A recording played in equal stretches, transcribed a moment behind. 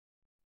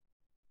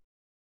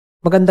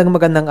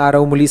Magandang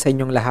araw muli sa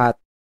inyong lahat.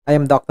 I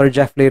am Dr.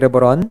 Jeffrey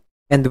Reboron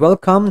and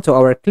welcome to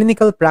our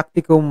Clinical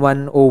Practicum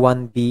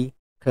 101B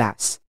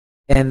class.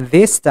 And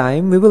this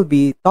time, we will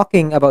be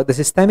talking about the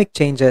systemic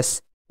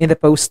changes in the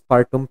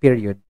postpartum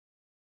period.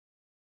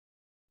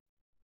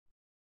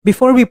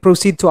 Before we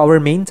proceed to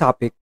our main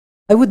topic,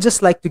 I would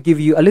just like to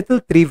give you a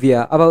little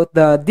trivia about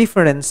the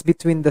difference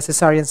between the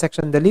cesarean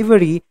section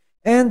delivery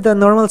and the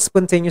normal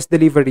spontaneous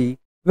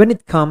delivery when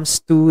it comes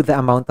to the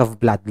amount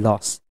of blood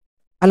loss.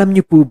 Alam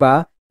niyo po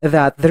ba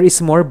that there is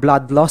more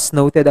blood loss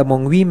noted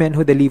among women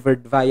who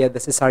delivered via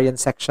the cesarean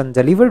section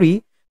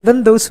delivery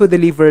than those who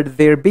delivered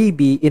their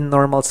baby in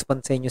normal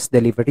spontaneous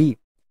delivery?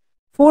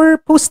 For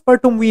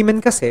postpartum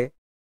women kasi,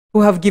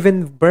 who have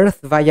given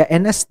birth via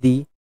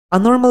NSD, a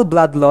normal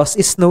blood loss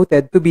is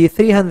noted to be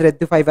 300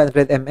 to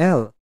 500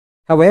 ml.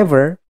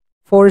 However,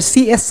 for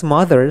CS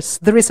mothers,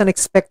 there is an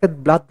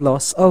expected blood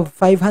loss of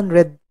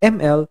 500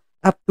 ml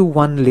up to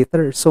 1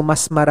 liter. So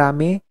mas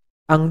marami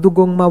ang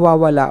dugong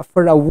mawawala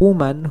for a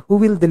woman who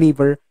will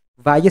deliver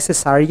via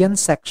cesarean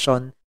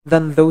section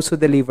than those who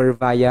deliver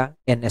via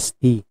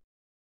NSD.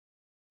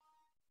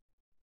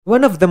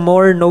 One of the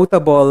more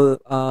notable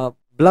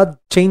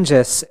blood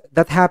changes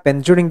that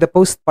happen during the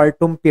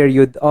postpartum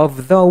period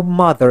of the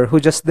mother who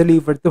just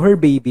delivered to her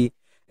baby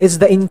is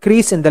the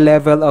increase in the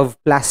level of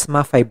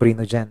plasma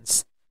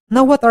fibrinogens.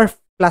 Now, what are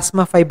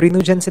plasma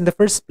fibrinogens in the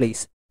first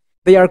place?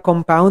 They are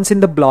compounds in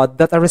the blood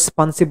that are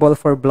responsible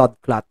for blood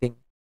clotting.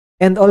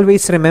 And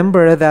always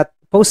remember that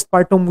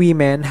postpartum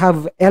women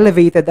have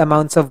elevated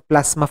amounts of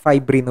plasma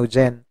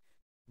fibrinogen.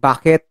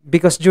 Bakit?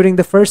 Because during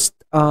the first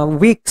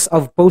weeks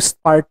of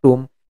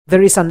postpartum,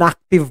 there is an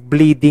active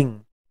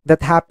bleeding that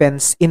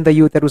happens in the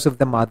uterus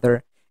of the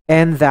mother,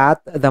 and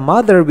that the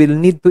mother will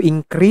need to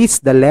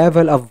increase the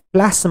level of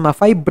plasma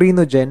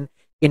fibrinogen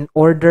in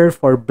order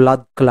for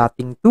blood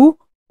clotting to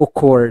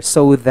occur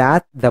so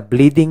that the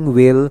bleeding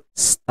will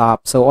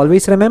stop. So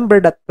always remember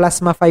that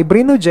plasma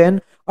fibrinogen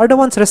are the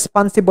ones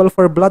responsible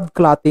for blood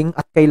clotting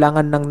at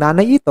kailangan ng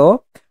nanay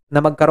ito na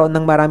magkaroon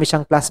ng marami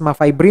siyang plasma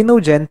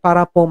fibrinogen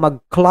para po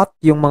mag-clot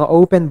yung mga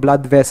open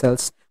blood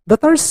vessels that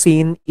are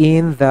seen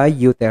in the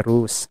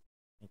uterus.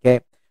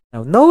 Okay.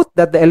 Now, note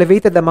that the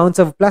elevated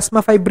amounts of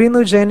plasma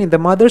fibrinogen in the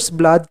mother's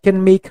blood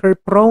can make her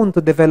prone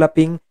to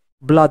developing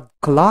blood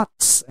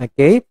clots.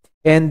 Okay?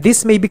 And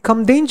this may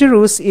become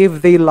dangerous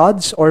if they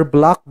lodge or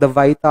block the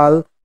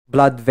vital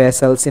blood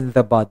vessels in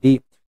the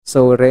body.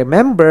 So,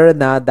 remember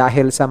na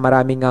dahil sa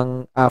maraming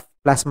ang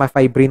plasma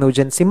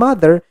fibrinogen si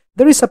mother,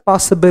 there is a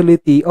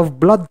possibility of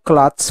blood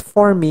clots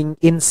forming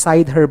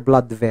inside her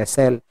blood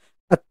vessel.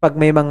 At pag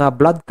may mga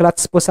blood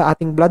clots po sa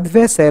ating blood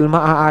vessel,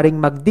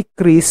 maaaring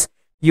mag-decrease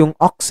yung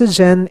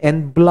oxygen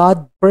and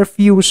blood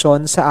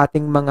perfusion sa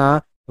ating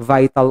mga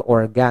vital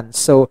organs.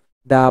 So,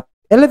 the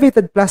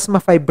elevated plasma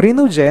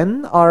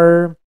fibrinogen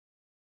are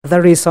the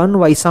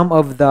reason why some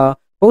of the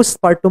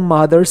postpartum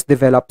mothers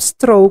develop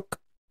stroke,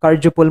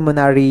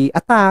 cardiopulmonary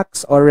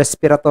attacks, or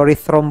respiratory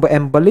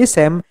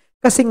thromboembolism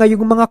kasi nga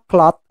yung mga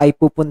clot ay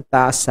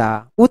pupunta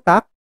sa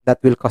utak that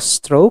will cause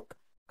stroke,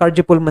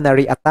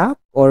 cardiopulmonary attack,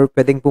 or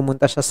pwedeng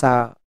pumunta siya sa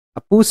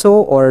puso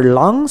or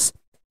lungs,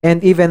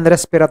 and even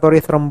respiratory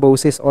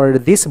thrombosis or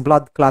this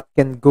blood clot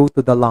can go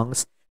to the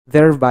lungs,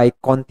 thereby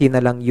konti na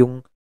lang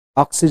yung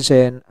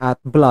oxygen at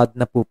blood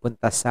na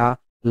pupunta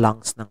sa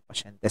lungs ng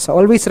pasyente. So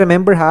always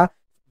remember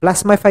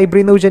plasma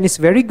fibrinogen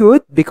is very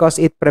good because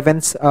it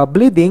prevents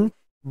bleeding,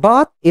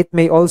 but it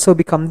may also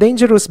become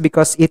dangerous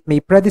because it may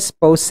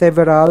predispose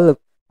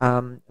several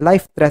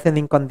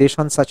life-threatening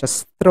conditions such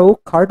as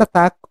stroke, heart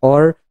attack,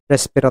 or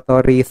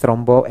respiratory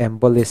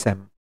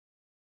thromboembolism.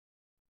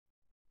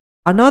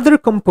 Another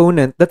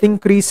component that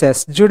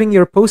increases during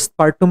your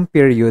postpartum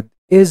period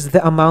is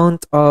the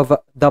amount of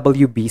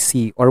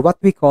WBC, or what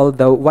we call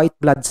the white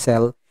blood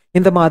cell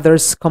in the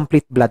mother's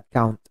complete blood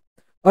count.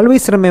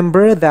 Always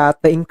remember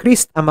that the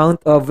increased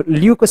amount of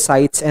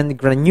leukocytes and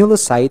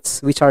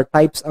granulocytes, which are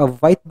types of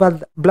white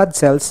blood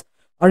cells,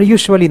 are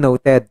usually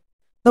noted.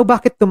 Now,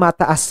 bakit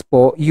tumataas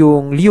po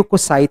yung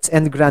leukocytes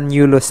and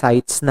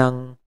granulocytes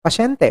ng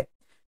pasyente?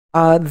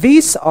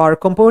 These are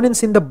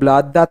components in the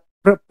blood that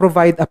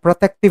provide a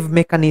protective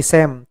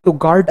mechanism to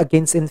guard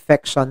against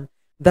infection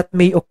that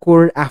may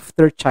occur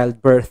after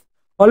childbirth.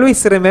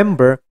 Always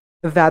remember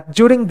that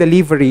during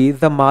delivery,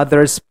 the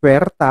mother's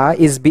puerta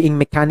is being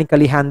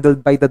mechanically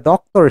handled by the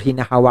doctor.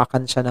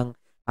 Hinahawakan siya ng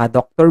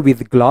doctor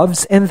with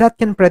gloves, and that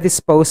can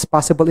predispose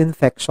possible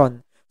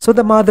infection. So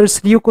the mother's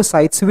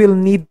leukocytes will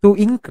need to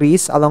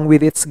increase along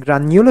with its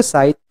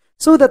granulocyte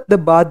so that the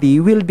body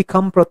will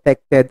become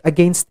protected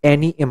against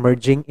any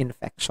emerging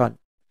infection.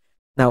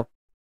 Now,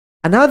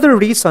 another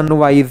reason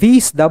why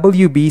these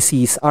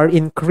WBCs are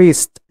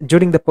increased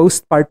during the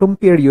postpartum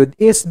period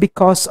is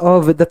because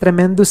of the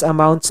tremendous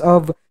amounts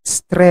of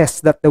stress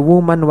that the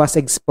woman was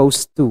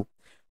exposed to.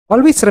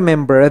 Always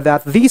remember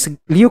that these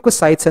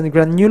leukocytes and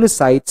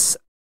granulocytes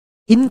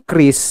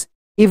increase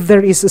if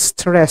there is a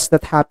stress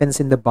that happens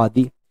in the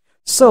body.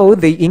 So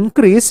they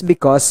increase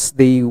because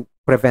they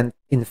prevent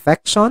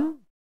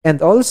infection,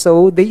 and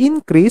also they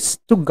increase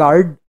to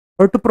guard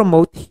or to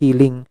promote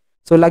healing.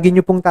 So lagi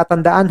nyo pong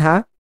tatandaan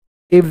ha,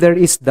 if there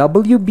is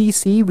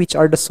WBC, which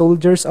are the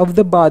soldiers of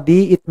the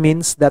body, it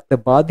means that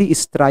the body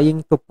is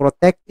trying to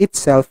protect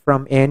itself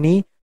from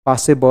any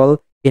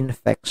possible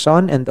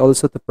infection and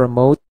also to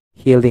promote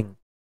healing.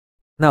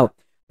 Now,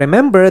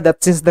 remember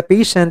that since the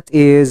patient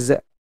is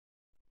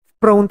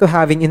prone to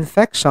having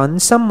infection,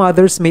 some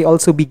mothers may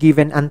also be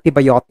given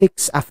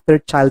antibiotics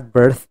after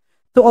childbirth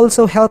to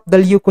also help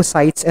the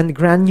leukocytes and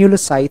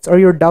granulocytes or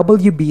your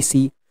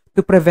WBC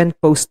to prevent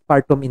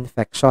postpartum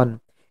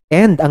infection.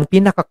 And ang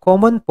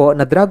pinaka-common po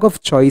na drug of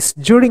choice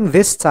during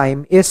this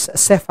time is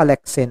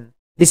cephalexin.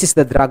 This is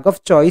the drug of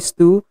choice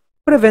to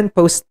prevent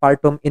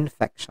postpartum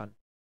infection.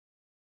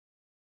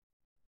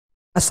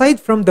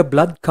 Aside from the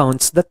blood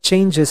counts that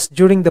changes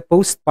during the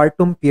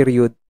postpartum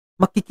period,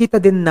 makikita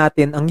din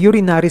natin ang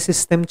urinary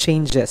system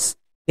changes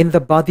in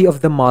the body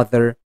of the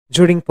mother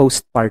during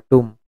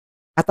postpartum.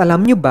 At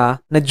alam nyo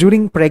ba na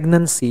during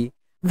pregnancy,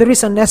 there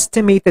is an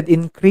estimated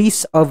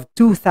increase of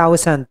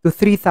 2,000 to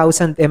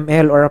 3,000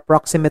 ml or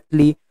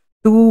approximately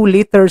 2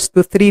 liters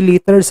to 3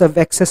 liters of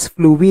excess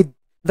fluid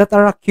that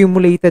are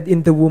accumulated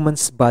in the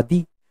woman's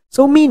body.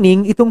 So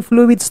meaning, itong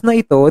fluids na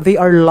ito, they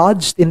are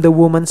lodged in the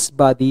woman's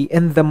body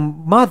and the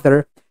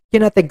mother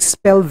cannot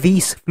expel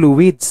these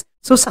fluids.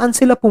 So saan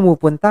sila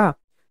pumupunta?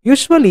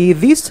 Usually,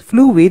 these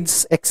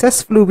fluids,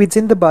 excess fluids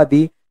in the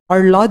body,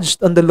 are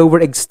lodged on the lower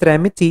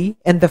extremity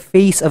and the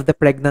face of the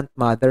pregnant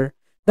mother.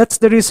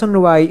 That's the reason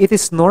why it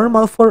is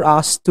normal for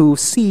us to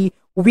see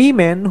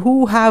women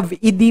who have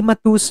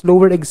edematous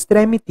lower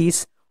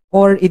extremities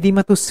or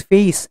edematous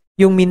face.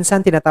 Yung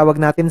minsan tinatawag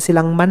natin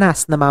silang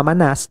manas,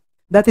 namamanas.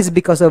 That is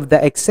because of the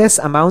excess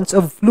amounts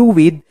of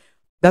fluid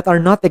that are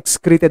not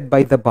excreted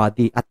by the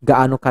body. At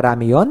gaano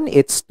karami yon?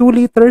 It's 2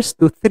 liters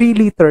to 3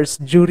 liters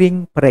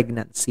during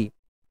pregnancy.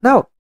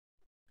 Now,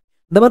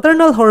 the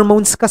maternal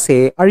hormones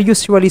kasi are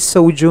usually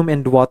sodium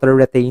and water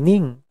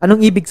retaining.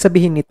 Anong ibig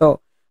sabihin nito?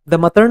 The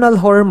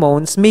maternal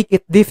hormones make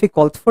it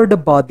difficult for the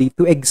body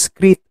to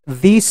excrete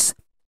these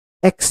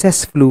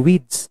excess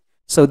fluids.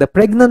 So the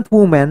pregnant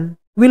woman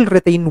will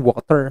retain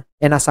water.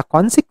 And as a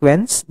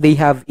consequence,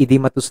 they have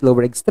edematous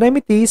lower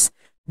extremities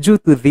due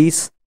to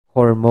these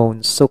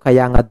hormones. So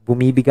kaya nga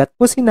bumibigat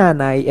po si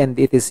nanay and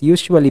it is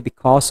usually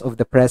because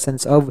of the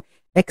presence of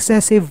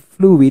excessive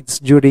fluids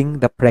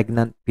during the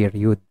pregnant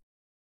period.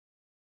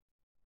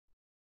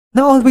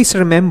 Now always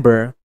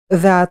remember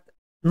that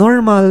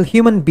normal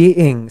human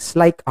beings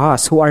like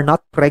us who are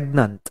not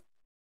pregnant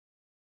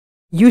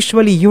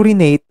usually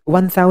urinate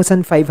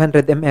 1,500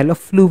 ml of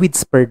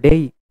fluids per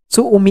day.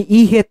 So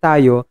umiihi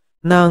tayo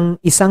ng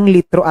 1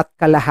 litro at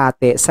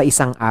kalahati sa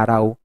isang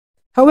araw.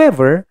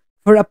 However,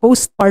 for a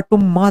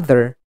postpartum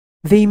mother,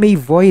 they may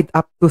void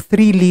up to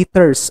 3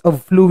 liters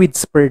of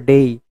fluids per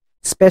day,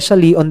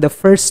 especially on the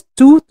first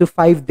 2 to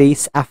 5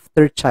 days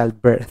after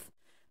childbirth.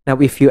 Now,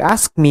 if you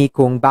ask me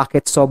kung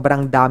bakit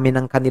sobrang dami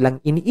ng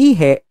kanilang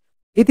iniihi,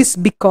 it is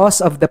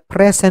because of the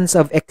presence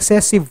of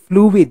excessive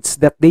fluids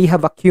that they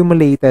have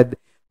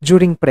accumulated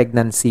during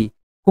pregnancy.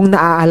 Kung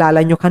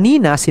naaalala nyo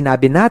kanina,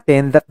 sinabi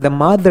natin that the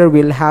mother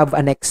will have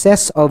an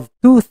excess of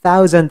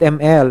 2,000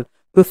 ml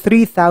to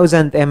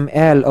 3,000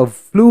 ml of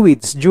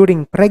fluids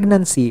during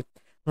pregnancy.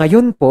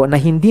 Ngayon po na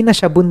hindi na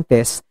siya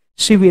buntis,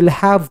 she will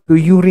have to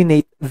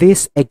urinate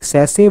this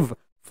excessive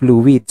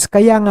fluids.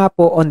 Kaya nga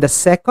po on the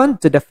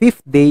 2nd to the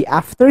 5th day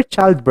after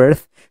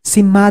childbirth,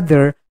 si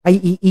mother ay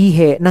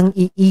iihi ng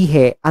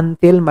iihi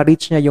until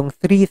ma-reach niya yung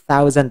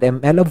 3,000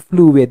 ml of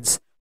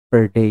fluids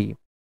per day.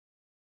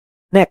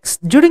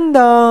 Next, during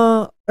the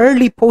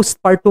early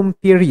postpartum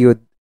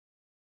period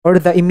or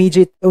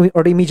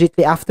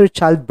immediately after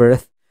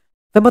childbirth,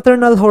 the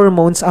maternal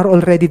hormones are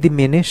already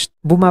diminished.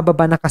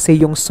 Bumababa na kasi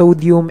yung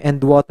sodium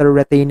and water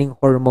retaining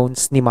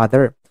hormones ni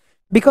mother.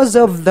 Because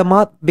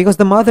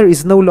the mother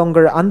is no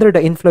longer under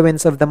the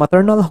influence of the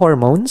maternal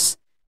hormones,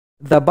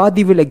 the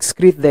body will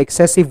excrete the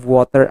excessive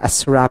water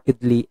as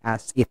rapidly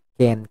as it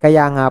can.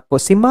 Kaya nga po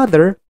si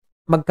mother,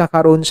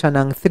 magkakaroon siya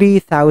ng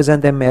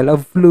 3,000 ml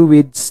of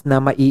fluids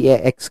na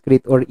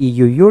mai-excrete or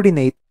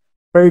i-urinate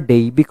per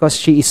day because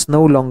she is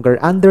no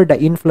longer under the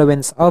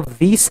influence of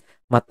these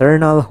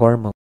maternal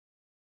hormones.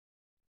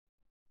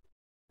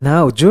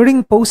 Now,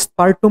 during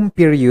postpartum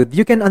period,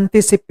 you can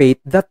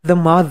anticipate that the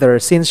mother,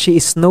 since she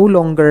is no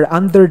longer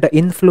under the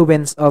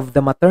influence of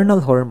the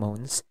maternal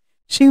hormones,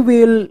 she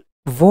will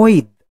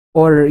void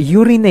or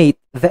urinate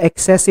the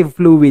excessive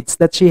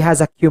fluids that she has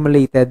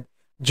accumulated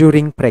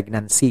during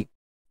pregnancy.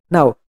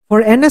 Now,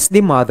 for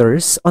NSD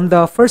mothers, on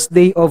the first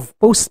day of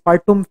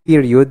postpartum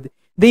period,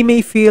 they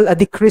may feel a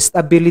decreased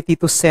ability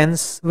to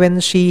sense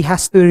when she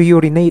has to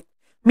urinate.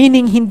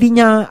 Meaning, hindi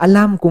niya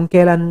alam kung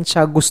kailan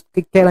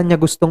niya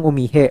gustong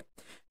umihi.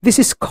 This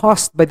is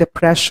caused by the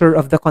pressure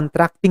of the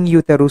contracting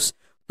uterus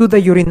to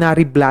the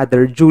urinary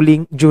bladder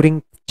during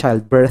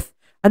childbirth.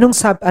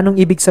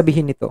 Anong ibig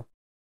sabihin nito?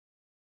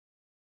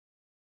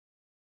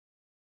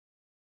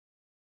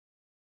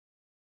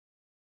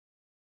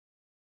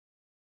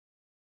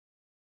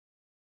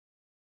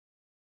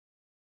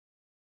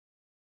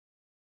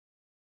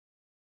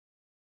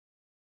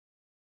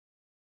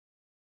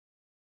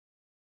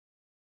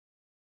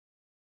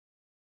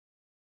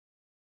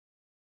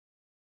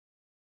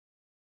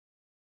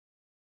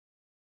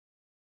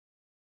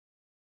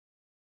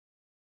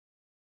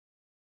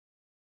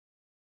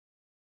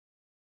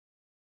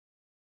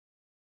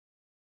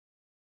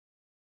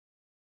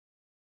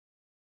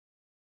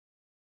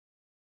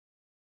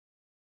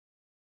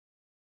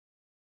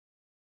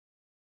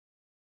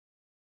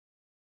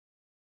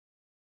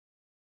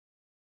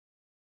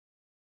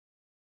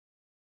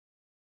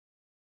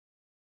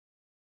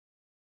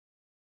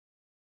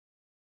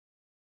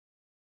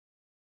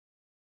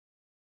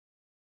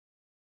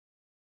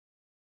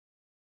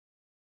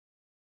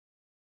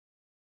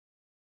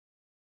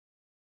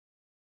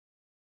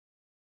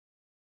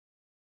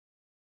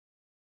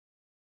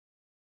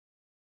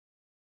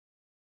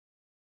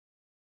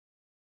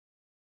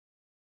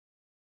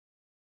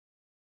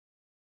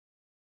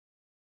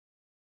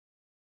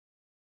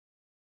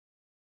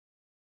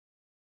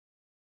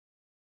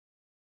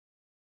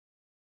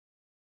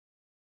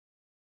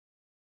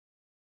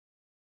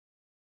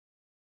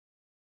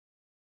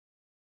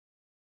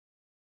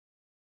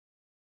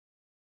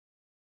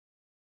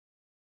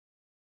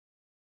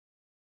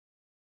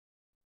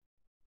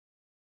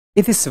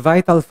 It is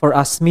vital for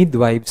us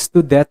midwives to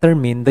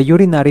determine the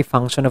urinary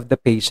function of the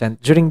patient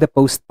during the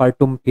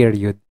postpartum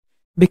period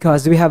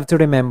because we have to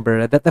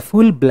remember that a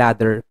full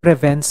bladder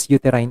prevents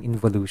uterine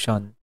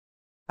involution.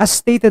 As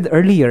stated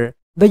earlier,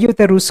 the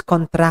uterus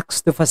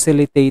contracts to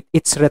facilitate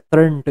its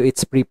return to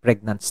its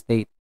pre-pregnant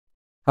state.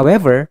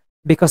 However,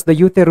 because the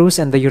uterus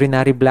and the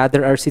urinary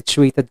bladder are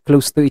situated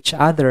close to each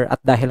other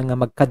at dahil nga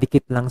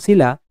magkadikit lang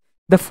sila,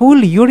 the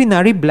full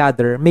urinary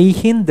bladder may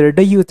hinder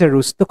the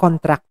uterus to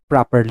contract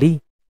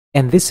properly.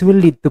 And this will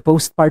lead to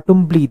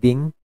postpartum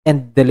bleeding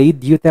and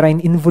delayed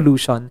uterine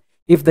involution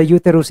if the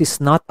uterus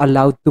is not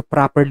allowed to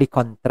properly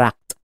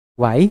contract.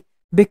 Why?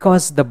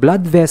 Because the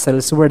blood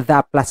vessels where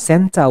the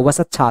placenta was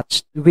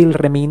attached will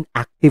remain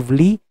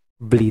actively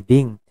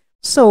bleeding.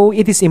 So,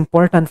 it is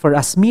important for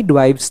us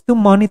midwives to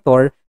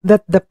monitor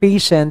that the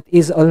patient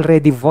is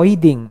already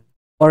voiding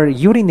or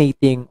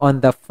urinating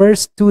on the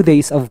first 2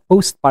 days of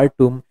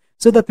postpartum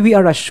so that we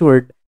are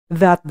assured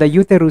that the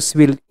uterus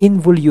will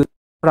involute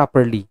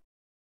properly.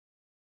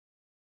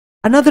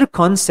 Another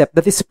concept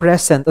that is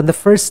present on the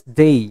first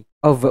day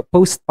of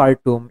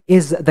postpartum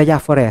is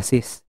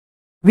diaphoresis.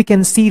 We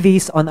can see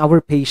this on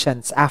our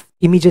patients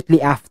immediately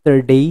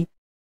after they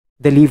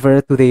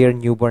deliver to their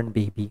newborn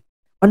baby.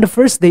 On the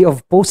first day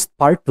of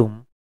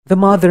postpartum, the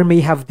mother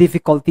may have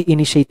difficulty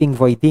initiating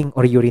voiding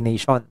or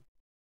urination.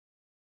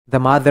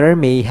 The mother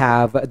may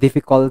have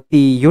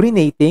difficulty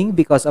urinating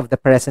because of the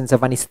presence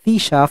of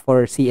anesthesia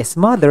for CS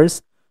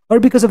mothers or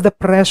because of the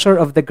pressure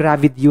of the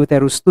gravid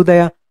uterus to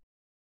the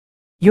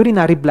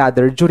urinary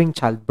bladder during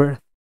childbirth.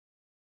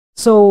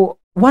 So,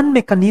 one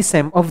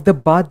mechanism of the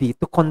body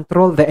to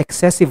control the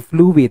excessive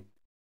fluid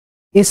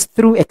is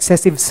through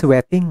excessive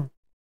sweating.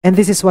 And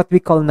this is what we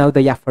call now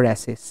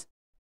diaphoresis.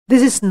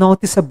 This is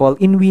noticeable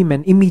in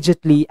women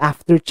immediately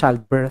after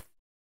childbirth.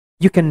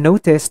 You can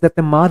notice that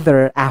the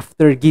mother,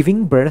 after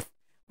giving birth,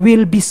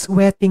 will be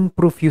sweating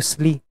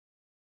profusely.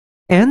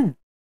 And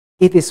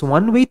it is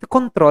one way to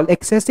control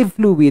excessive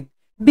fluid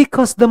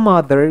because the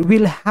mother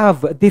will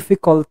have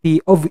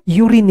difficulty of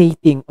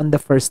urinating on the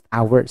first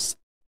hours.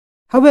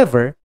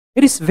 However,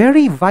 it is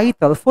very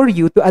vital for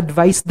you to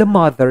advise the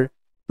mother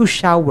to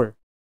shower.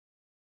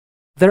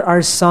 There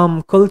are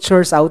some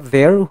cultures out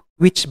there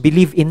which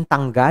believe in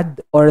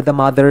tanggad, or the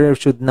mother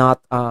should not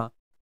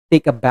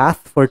take a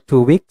bath for 2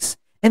 weeks,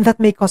 and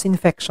that may cause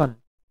infection.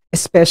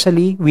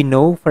 Especially, we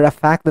know for a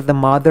fact that the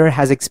mother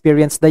has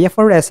experienced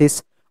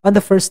diaphoresis on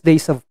the first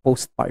days of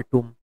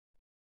postpartum.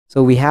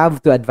 So we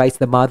have to advise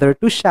the mother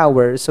to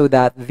shower so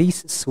that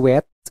this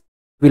sweat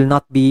will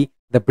not be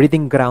the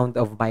breeding ground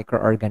of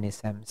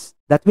microorganisms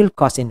that will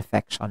cause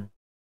infection.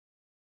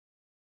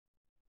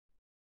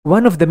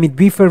 One of the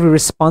midwifery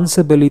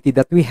responsibility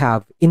that we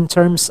have in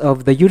terms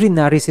of the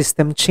urinary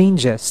system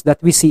changes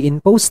that we see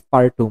in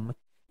postpartum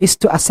is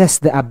to assess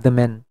the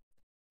abdomen.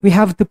 We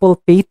have to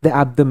palpate the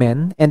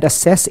abdomen and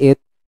assess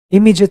it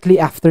immediately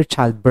after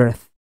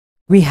childbirth.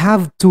 We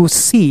have to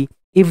see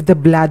if the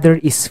bladder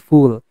is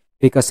full,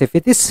 because if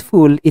it is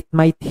full, it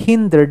might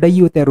hinder the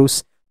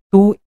uterus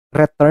to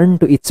return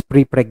to its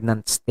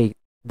pre-pregnant state.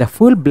 The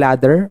full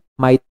bladder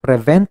might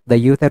prevent the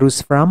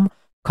uterus from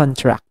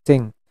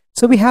contracting.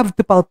 So we have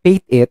to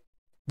palpate it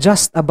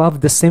just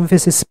above the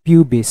symphysis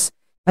pubis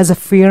as a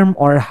firm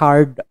or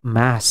hard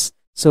mass.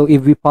 So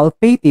if we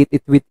palpate it,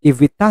 if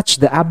we touch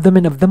the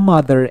abdomen of the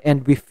mother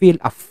and we feel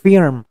a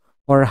firm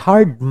or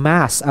hard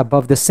mass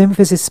above the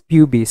symphysis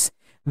pubis,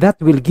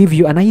 that will give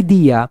you an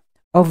idea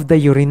of the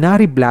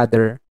urinary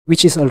bladder,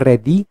 which is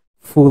already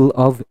full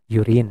of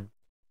urine.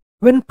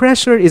 When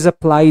pressure is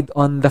applied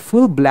on the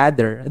full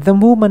bladder, the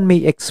woman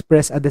may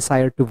express a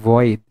desire to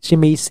void. She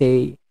may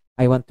say,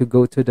 I want to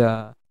go to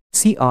the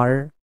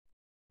CR.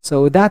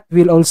 So that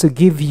will also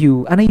give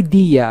you an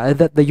idea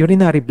that the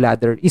urinary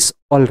bladder is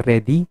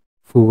already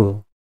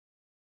full.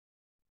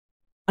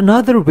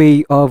 Another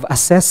way of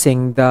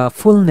assessing the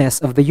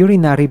fullness of the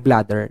urinary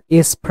bladder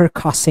is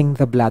percussing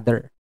the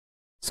bladder.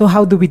 So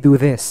how do we do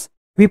this?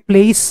 We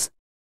place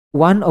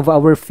one of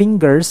our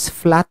fingers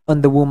flat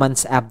on the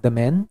woman's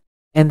abdomen,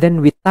 and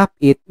then we tap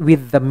it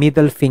with the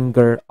middle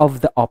finger of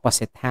the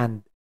opposite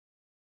hand.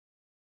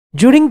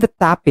 During the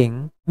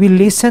tapping, we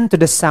listen to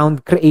the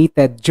sound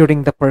created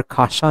during the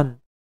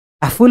percussion.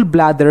 A full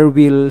bladder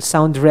will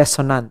sound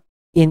resonant.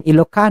 In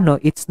Ilocano,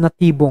 it's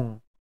natibong.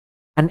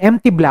 An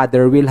empty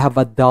bladder will have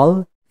a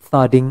dull,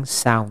 thudding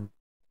sound.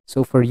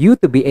 So for you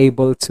to be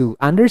able to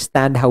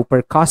understand how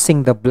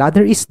percussing the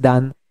bladder is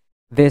done,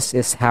 this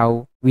is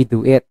how we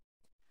do it.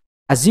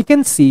 As you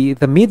can see,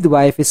 the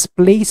midwife is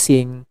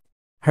placing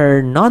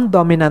her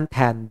non-dominant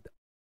hand,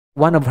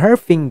 one of her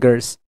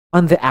fingers,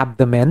 on the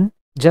abdomen,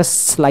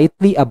 just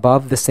slightly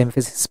above the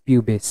symphysis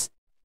pubis.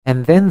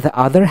 And then the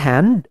other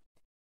hand,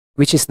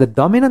 which is the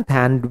dominant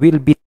hand, will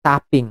be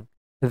tapping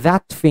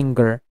that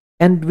finger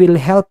and will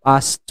help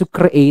us to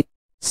create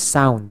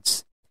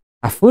sounds.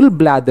 A full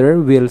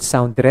bladder will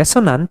sound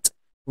resonant,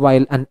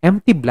 while an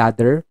empty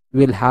bladder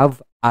will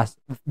have a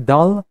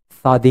dull,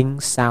 thudding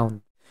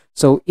sound.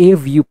 So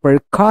if you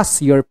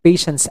percuss your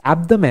patient's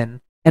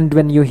abdomen, and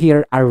when you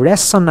hear a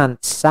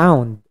resonant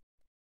sound,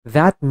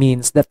 That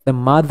means that the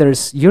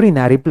mother's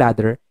urinary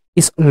bladder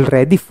is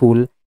already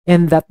full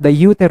and that the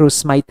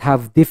uterus might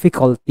have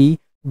difficulty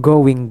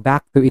going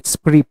back to its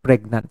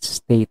pre-pregnant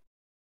state.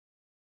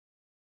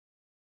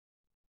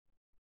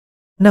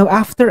 Now,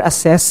 after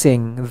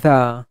assessing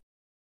the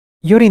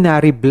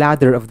urinary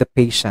bladder of the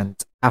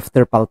patient,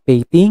 after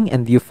palpating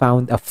and you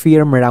found a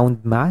firm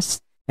round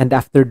mass, and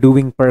after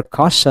doing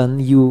percussion,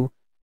 you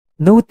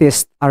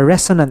noticed a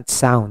resonant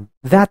sound.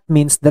 That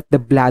means that the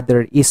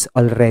bladder is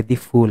already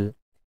full.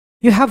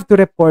 You have to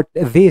report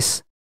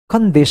this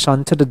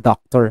condition to the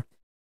doctor.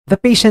 The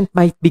patient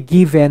might be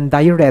given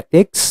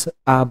diuretics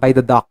by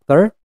the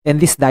doctor, and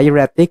these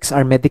diuretics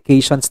are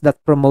medications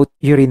that promote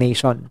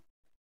urination.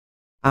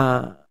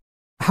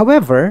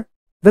 However,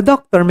 the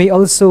doctor may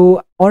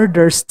also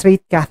order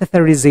straight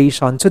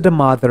catheterization to the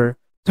mother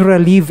to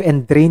relieve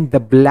and drain the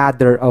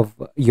bladder of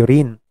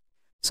urine.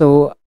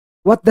 So,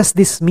 what does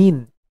this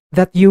mean?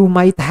 That you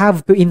might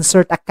have to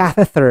insert a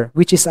catheter,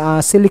 which is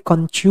a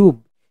silicone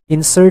tube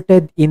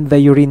inserted in the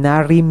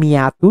urinary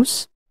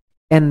meatus,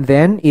 and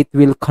then it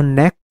will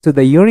connect to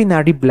the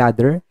urinary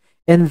bladder,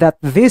 and that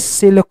this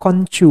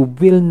silicone tube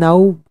will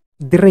now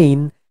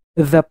drain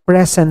the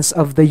presence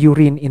of the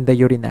urine in the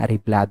urinary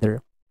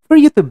bladder. For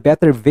you to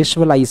better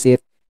visualize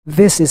it,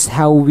 this is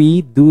how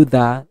we do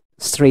the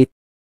straight.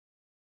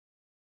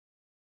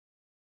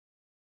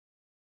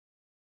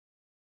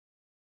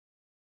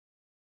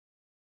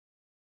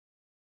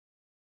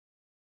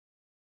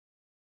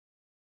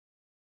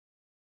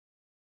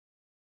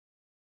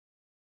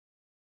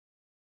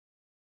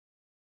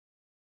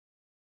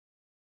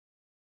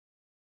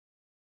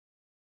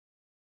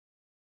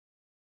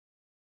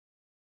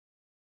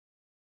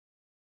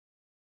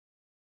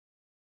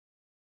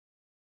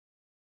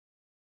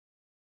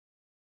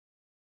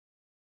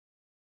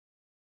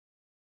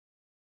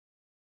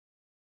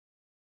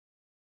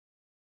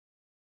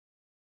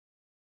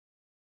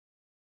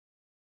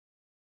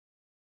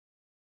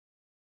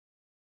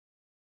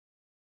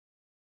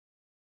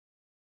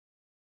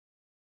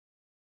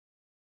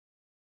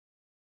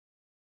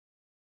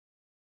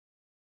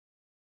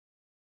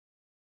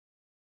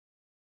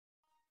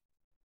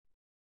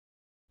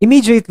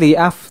 Immediately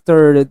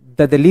after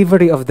the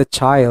delivery of the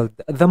child,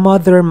 the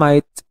mother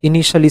might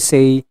initially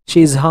say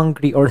she is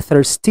hungry or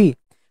thirsty.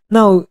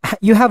 Now,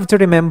 you have to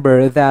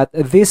remember that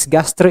this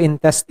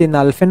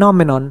gastrointestinal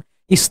phenomenon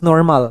is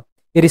normal.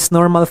 It is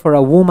normal for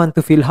a woman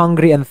to feel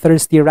hungry and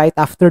thirsty right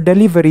after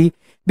delivery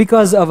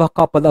because of a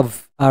couple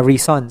of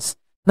reasons.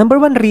 Number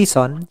one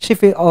reason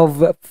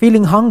of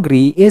feeling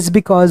hungry is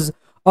because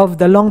of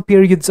the long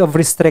periods of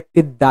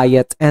restricted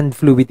diet and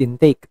fluid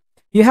intake.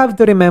 You have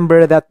to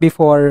remember that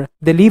before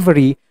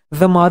delivery,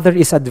 the mother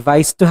is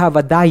advised to have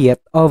a diet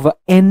of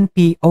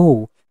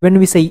NPO. When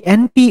we say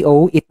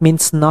NPO, it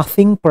means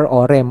nothing per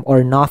orem,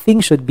 or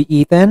nothing should be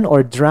eaten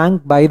or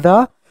drank by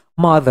the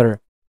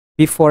mother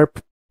before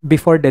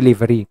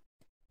delivery.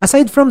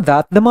 Aside from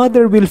that, the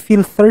mother will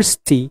feel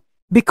thirsty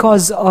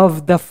because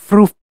of the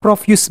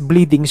profuse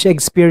bleeding she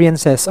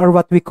experiences, or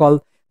what we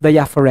call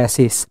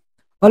diaphoresis.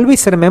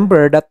 Always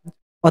remember that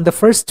on the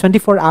first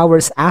 24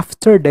 hours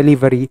after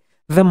delivery,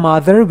 the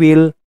mother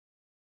will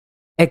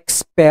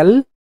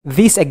expel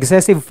these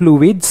excessive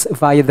fluids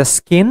via the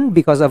skin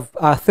because of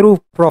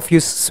through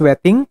profuse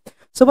sweating.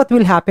 So what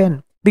will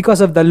happen?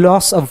 Because of the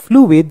loss of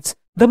fluids,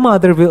 the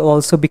mother will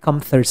also become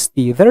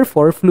thirsty.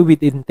 Therefore,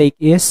 fluid intake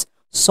is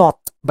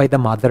sought by the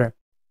mother.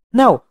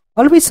 Now,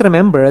 always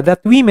remember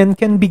that women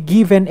can be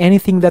given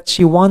anything that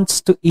she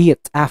wants to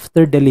eat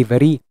after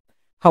delivery.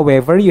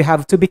 However, you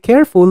have to be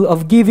careful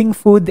of giving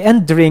food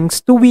and drinks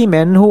to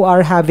women who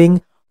are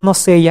having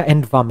nausea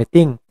and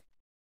vomiting.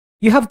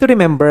 You have to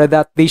remember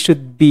that they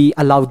should be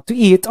allowed to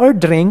eat or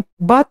drink,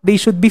 but they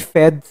should be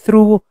fed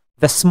through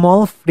the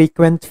small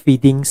frequent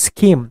feeding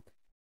scheme.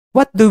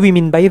 What do we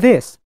mean by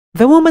this?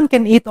 The woman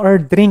can eat or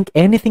drink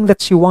anything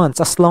that she wants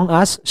as long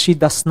as she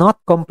does not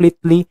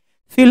completely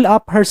fill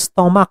up her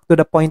stomach to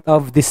the point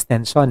of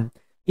distension.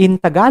 In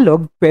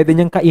Tagalog, pwede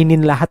niyang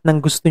kainin lahat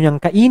ng gusto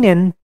niyang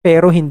kainin,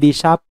 pero hindi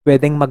siya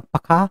pwedeng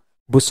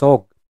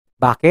magpakabusog.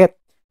 Bakit?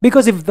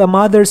 Because if the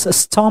mother's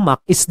stomach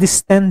is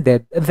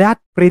distended,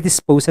 that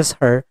predisposes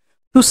her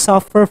to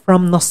suffer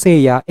from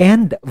nausea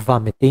and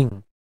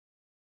vomiting.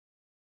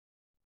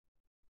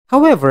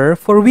 However,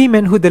 for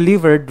women who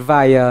delivered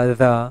via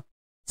the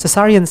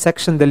cesarean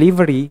section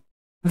delivery,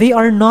 they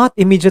are not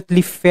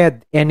immediately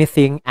fed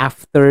anything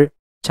after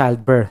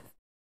childbirth.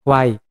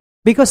 Why?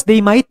 Because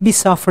they might be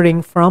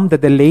suffering from the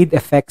delayed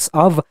effects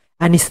of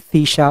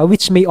anesthesia,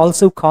 which may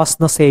also cause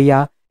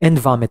nausea and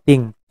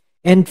vomiting.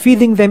 And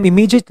feeding them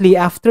immediately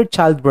after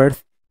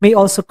childbirth may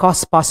also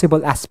cause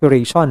possible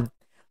aspiration.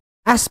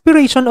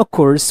 Aspiration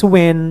occurs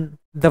when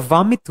the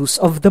vomitus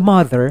of the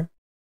mother,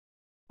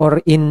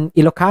 or in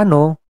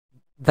Ilocano,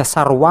 the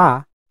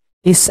sarwa,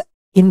 is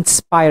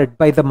inspired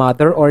by the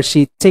mother, or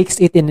she takes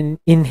it and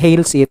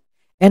inhales it,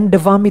 and the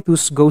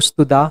vomitus goes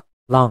to the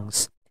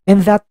lungs.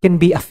 And that can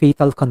be a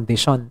fatal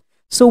condition.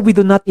 So we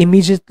do not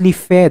immediately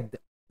feed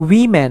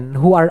women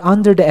who are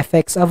under the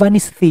effects of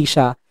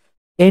anesthesia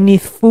any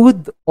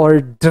food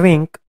or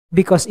drink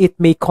because it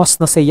may cause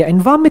nausea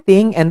and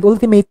vomiting, and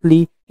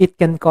ultimately, it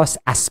can cause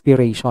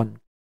aspiration.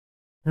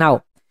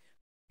 Now,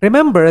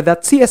 remember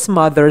that CS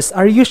mothers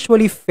are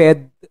usually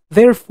fed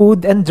their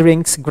food and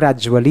drinks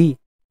gradually.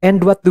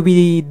 And what do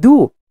we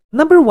do?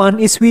 Number one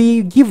is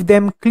we give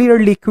them clear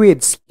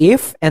liquids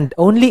if and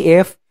only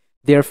if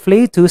their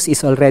flatus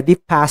is already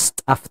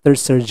passed after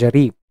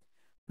surgery.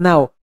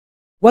 Now,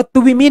 what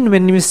do we mean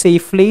when we say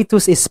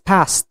flatus is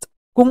passed?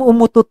 Kung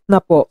umutot na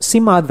po si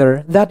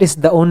mother, that is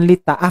the only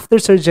after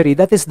surgery,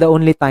 that is the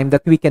only time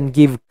that we can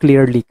give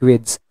clear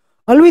liquids.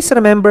 Always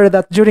remember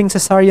that during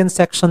cesarean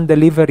section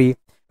delivery,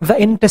 the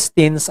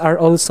intestines are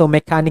also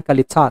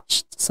mechanically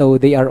touched. So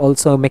they are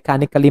also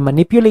mechanically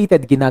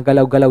manipulated.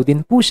 Ginagalaw-galaw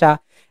din po siya.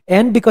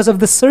 And because of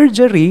the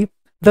surgery,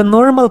 the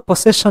normal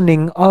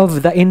positioning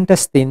of the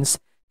intestines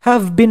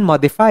have been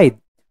modified.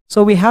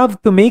 So we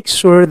have to make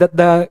sure that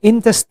the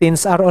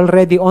intestines are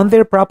already on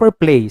their proper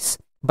place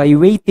by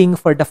waiting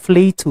for the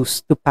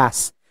flatus to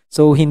pass.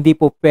 So hindi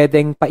po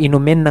pwedeng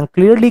painumin ng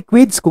clear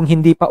liquids kung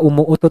hindi pa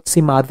umuutot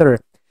si mother.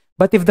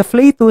 But if the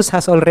flatus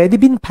has already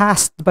been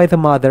passed by the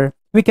mother,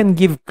 we can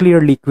give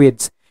clear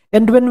liquids.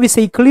 And when we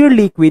say clear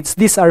liquids,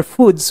 these are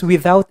foods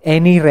without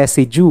any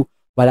residue.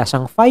 Wala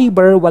siyang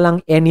fiber,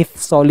 walang any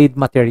solid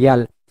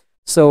material.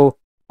 So,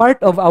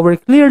 part of our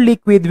clear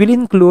liquid will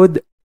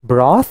include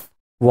broth,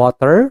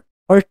 water,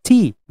 or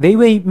tea. They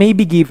may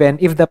be given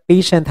if the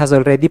patient has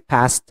already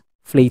passed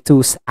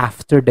flatus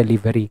after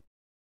delivery.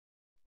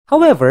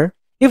 However,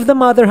 if the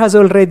mother has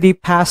already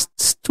passed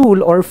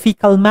stool or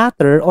fecal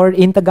matter, or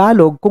in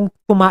Tagalog, kung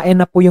kumain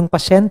na po yung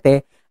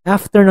pasyente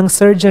after ng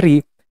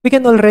surgery, we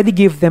can already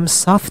give them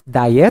soft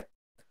diet,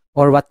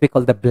 or what we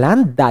call the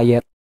bland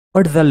diet,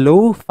 or the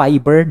low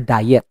fiber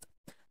diet.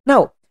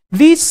 Now,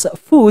 these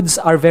foods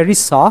are very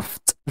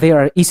soft, they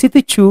are easy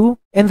to chew,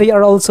 and they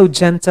are also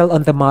gentle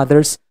on the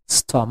mother's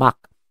stomach.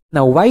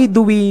 Now, why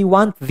do we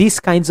want these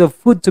kinds of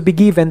food to be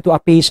given to a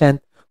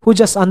patient who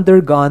just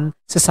undergone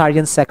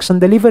cesarean section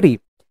delivery?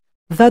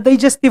 The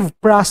digestive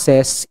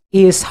process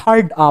is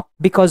hard up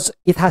because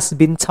it has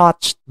been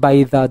touched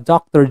by the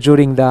doctor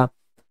during the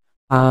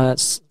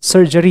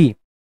surgery.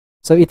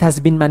 So it has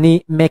been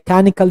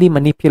mechanically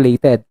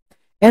manipulated.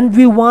 And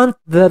we want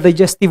the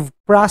digestive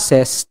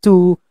process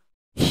to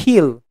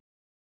heal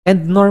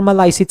and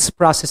normalize its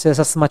processes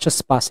as much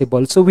as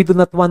possible. So we do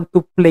not want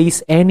to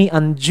place any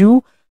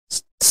undue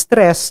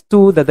stress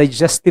to the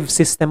digestive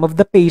system of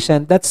the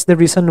patient. That's the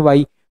reason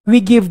why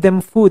we give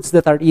them foods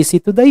that are easy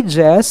to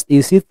digest,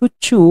 easy to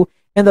chew,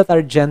 and that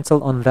are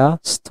gentle on the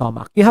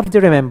stomach. You have to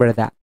remember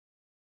that.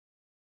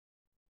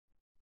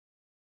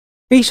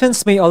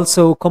 Patients may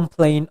also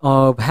complain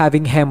of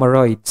having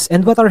hemorrhoids.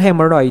 And what are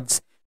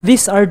hemorrhoids?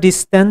 These are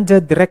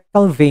distended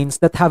rectal veins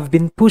that have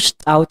been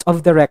pushed out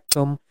of the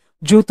rectum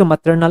due to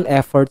maternal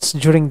efforts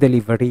during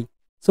delivery.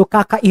 So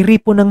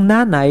kakairi po ng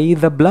nanay,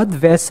 the blood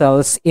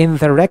vessels in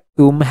the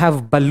rectum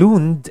have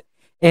ballooned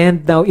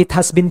and now it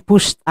has been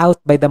pushed out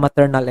by the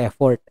maternal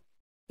effort.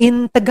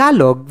 In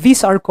Tagalog,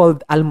 these are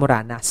called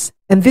almoranas.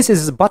 And this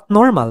is but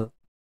normal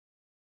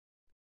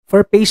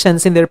for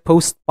patients in their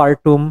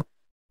postpartum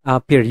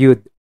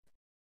period.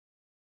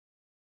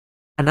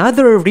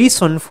 Another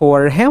reason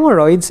for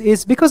hemorrhoids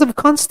is because of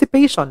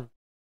constipation.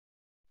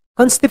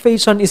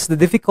 Constipation is the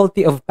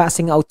difficulty of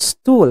passing out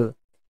stool.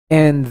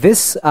 And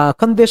this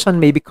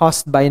condition may be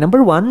caused by,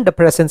 number one, the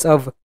presence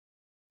of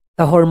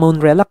the hormone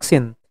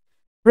relaxin.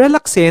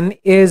 Relaxin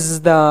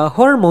is the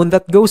hormone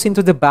that goes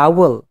into the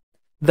bowel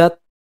that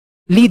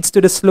leads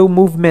to the slow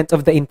movement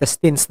of the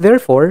intestines.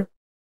 Therefore,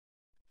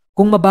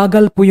 kung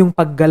mabagal po yung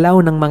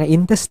paggalaw ng mga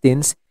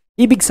intestines,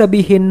 ibig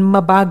sabihin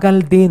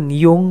mabagal din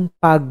yung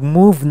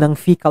pag-move ng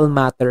fecal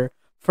matter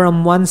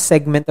from one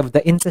segment of the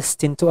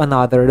intestine to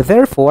another.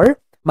 Therefore,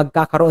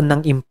 magkakaroon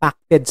ng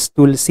impacted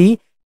stool si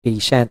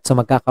patient. So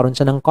magkakaroon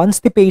siya ng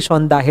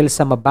constipation dahil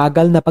sa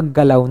mabagal na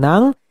paggalaw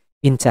ng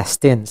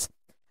intestines.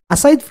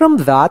 Aside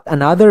from that,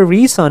 another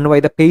reason why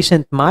the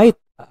patient might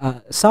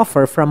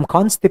suffer from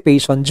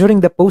constipation during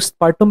the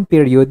postpartum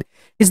period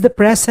is the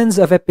presence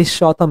of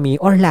episiotomy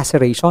or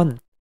laceration.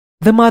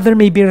 The mother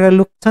may be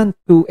reluctant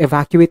to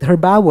evacuate her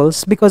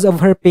bowels because of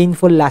her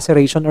painful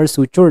laceration or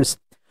sutures.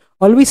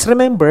 Always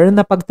remember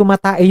na pag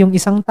tumatae yung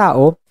isang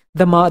tao,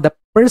 the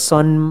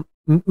person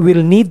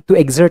will need to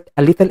exert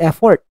a little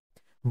effort.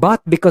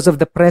 But because of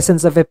the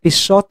presence of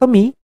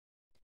episiotomy,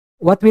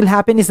 what will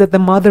happen is that the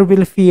mother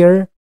will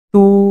fear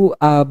to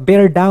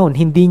bear down.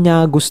 Hindi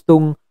niya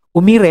gustong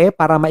umire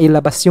para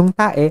mailabas yung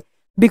tae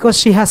because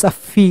she has a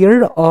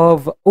fear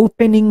of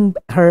opening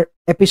her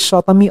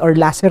episiotomy or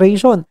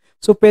laceration.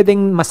 So,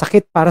 pwedeng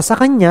masakit para sa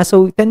kanya.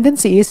 So,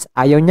 tendency is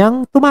ayaw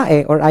niyang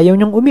tumae or ayaw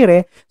niyang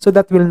umire. So,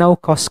 that will now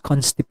cause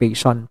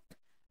constipation.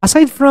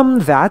 Aside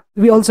from that,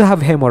 we also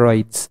have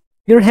hemorrhoids.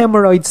 Your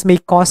hemorrhoids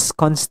may cause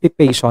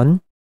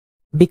constipation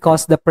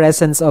because the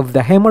presence of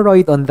the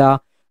hemorrhoid on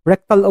the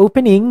rectal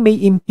opening may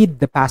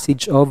impede the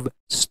passage of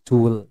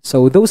stool.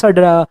 So, those are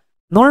the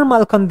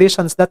normal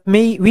conditions that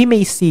we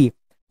may see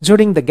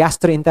during the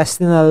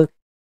gastrointestinal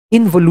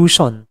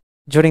involution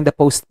during the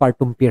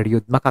postpartum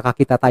period.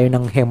 Makakakita tayo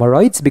ng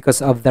hemorrhoids because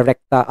of the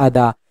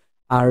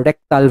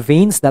rectal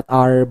veins that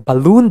are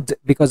ballooned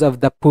because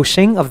of the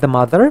pushing of the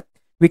mother.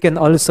 We can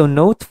also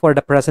note for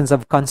the presence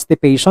of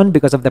constipation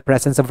because of the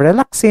presence of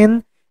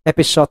relaxin,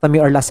 episiotomy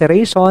or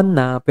laceration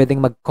na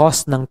pwedeng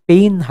mag-cause ng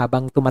pain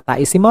habang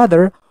tumatai si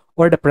mother,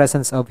 or the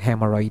presence of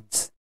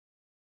hemorrhoids.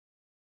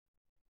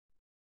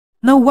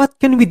 Now, what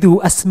can we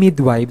do as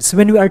midwives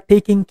when we are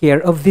taking care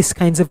of these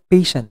kinds of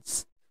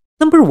patients?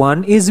 Number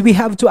one is we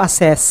have to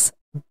assess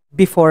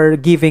before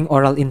giving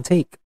oral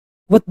intake.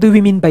 What do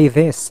we mean by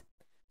this?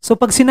 So,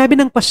 pag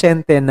sinabi ng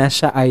pasyente na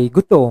siya ay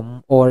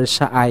gutom or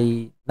siya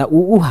ay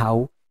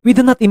nauuhaw, we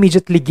do not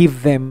immediately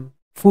give them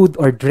food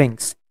or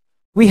drinks.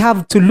 We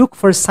have to look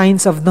for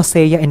signs of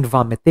nausea and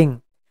vomiting.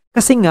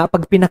 Kasi nga,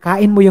 pag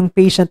pinakain mo yung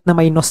patient na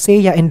may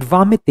nausea and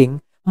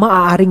vomiting,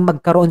 maaaring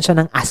magkaroon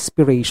siya ng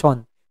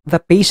aspiration. The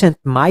patient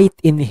might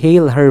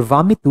inhale her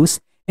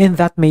vomitus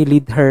and that may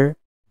lead her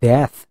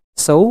death.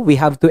 So, we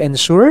have to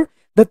ensure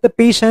that the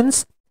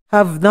patients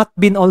have not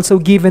been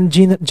also given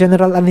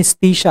general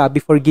anesthesia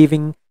before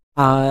giving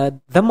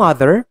the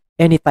mother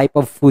any type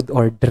of food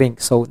or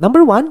drink. So,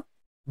 number one,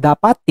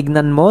 dapat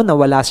tignan mo na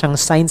wala siyang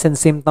signs and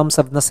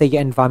symptoms of nausea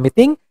and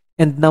vomiting.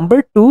 And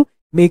number two,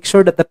 make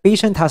sure that the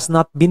patient has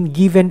not been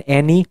given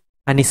any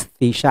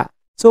anesthesia.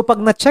 So, pag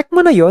na-check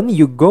mo na yon,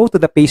 you go to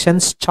the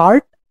patient's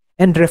chart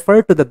and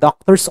refer to the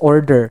doctor's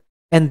order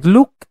and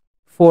look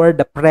for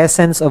the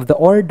presence of the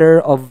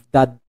order of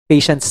the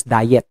patient's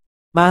diet.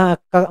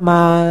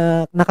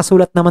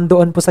 Nakasulat naman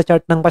doon po sa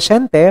chart ng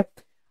pasyente,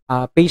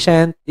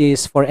 patient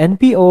is for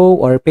NPO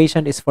or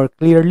patient is for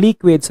clear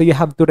liquid. So, you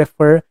have to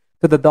refer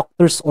to the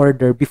doctor's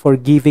order before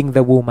giving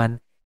the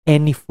woman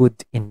any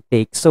food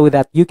intake so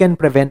that you can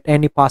prevent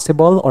any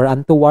possible or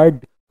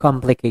untoward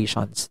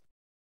complications.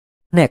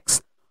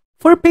 Next,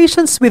 for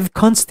patients with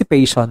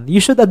constipation,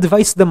 you should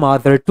advise the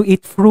mother to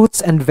eat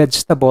fruits and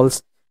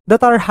vegetables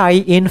that are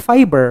high in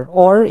fiber,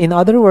 or in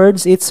other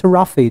words, it's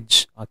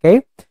roughage.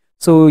 Okay?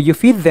 So you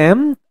feed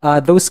them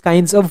those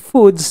kinds of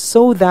foods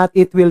so that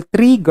it will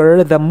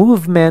trigger the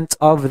movement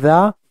of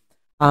the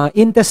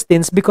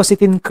intestines because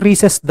it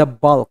increases the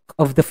bulk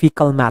of the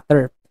fecal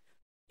matter.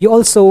 You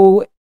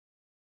also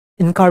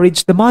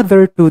encourage the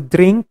mother to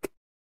drink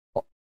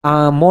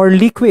more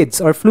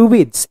liquids or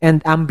fluids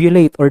and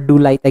ambulate or do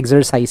light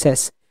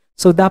exercises.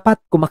 So,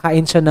 dapat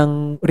kumakain siya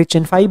ng rich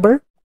in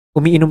fiber,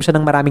 umiinom siya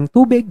ng maraming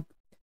tubig,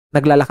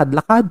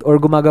 naglalakad-lakad, or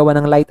gumagawa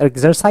ng light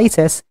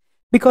exercises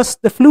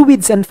because the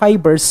fluids and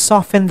fibers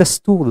soften the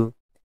stool,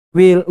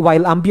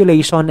 while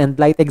ambulation and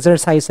light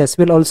exercises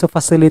will also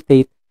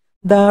facilitate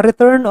the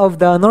return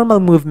of the normal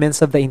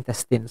movements of the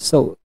intestine.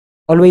 So,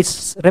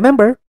 always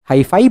remember,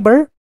 high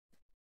fiber,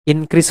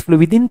 increase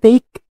fluid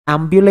intake,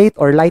 ambulate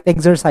or light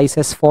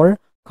exercises for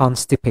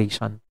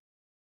constipation.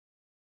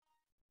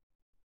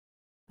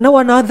 Now,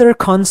 another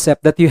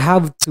concept that you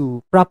have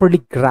to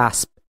properly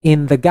grasp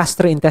in the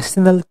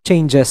gastrointestinal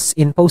changes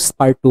in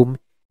postpartum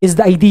is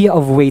the idea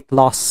of weight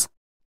loss.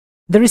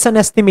 There is an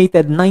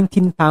estimated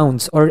 19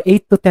 pounds or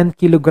 8 to 10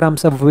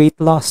 kilograms of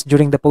weight loss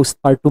during the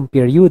postpartum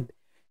period.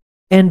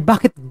 And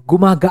bakit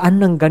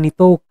gumagaan ng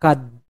ganito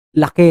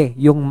kadlaki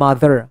yung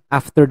mother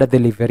after the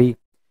delivery?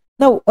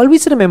 Now,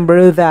 always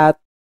remember that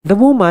the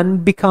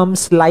woman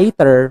becomes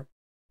lighter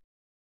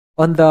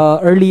on the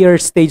earlier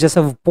stages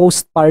of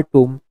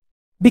postpartum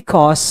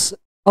because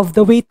of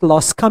the weight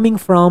loss coming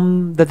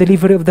from the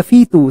delivery of the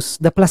fetus,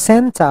 the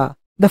placenta,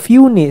 the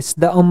funis,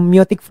 the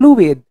amniotic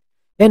fluid,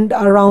 and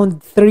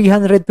around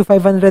 300 to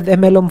 500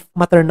 ml of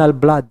maternal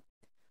blood.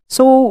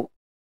 So,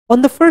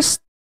 on the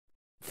first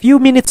few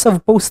minutes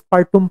of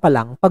postpartum pa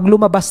lang, pag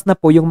lumabas na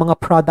po yung mga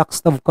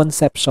products of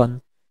conception,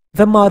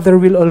 the mother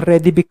will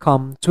already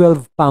become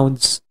 12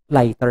 pounds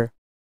lighter.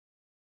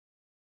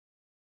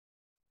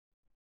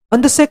 On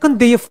the second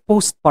day of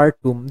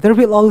postpartum, there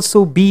will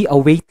also be a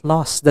weight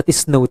loss that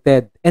is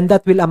noted, and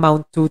that will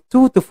amount to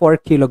 2 to 4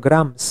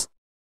 kilograms.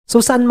 So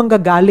saan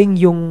manggagaling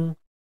yung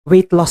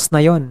weight loss na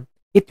yon?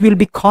 It will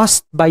be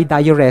caused by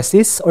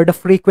diuresis or the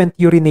frequent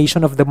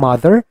urination of the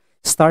mother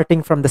starting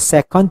from the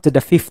 2nd to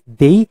the 5th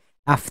day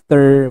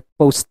after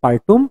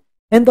postpartum.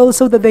 And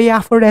also the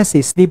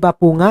diaphoresis, di ba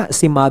po nga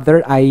si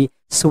mother ay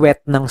sweat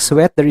ng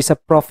sweat? There is a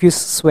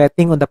profuse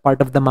sweating on the part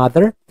of the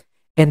mother.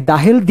 And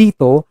dahil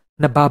dito,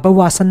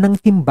 nababawasan ng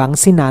timbang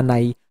si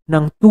nanay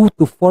ng 2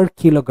 to 4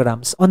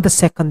 kilograms on the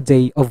 2nd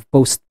day of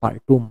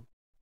postpartum.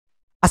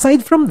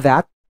 Aside from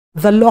that,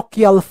 the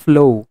lochial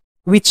flow,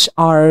 which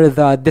are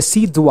the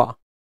decidua,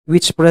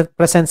 which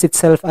presents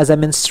itself as a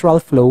menstrual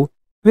flow,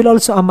 will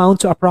also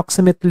amount to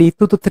approximately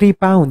 2 to 3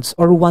 pounds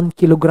or 1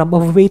 kilogram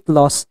of weight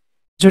loss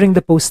during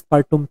the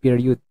postpartum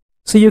period.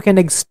 So you can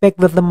expect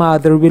that the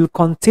mother will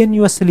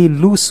continuously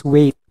lose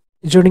weight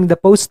during the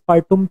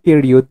postpartum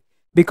period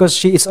because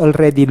she is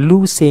already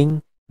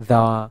losing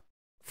the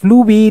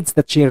fluids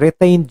that she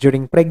retained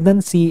during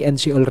pregnancy,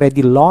 and she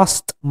already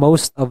lost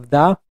most of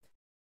the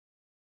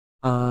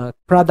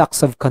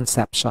products of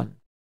conception.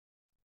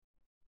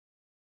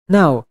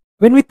 Now,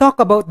 When we talk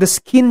about the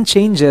skin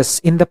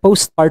changes in the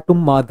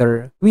postpartum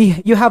mother,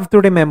 you have to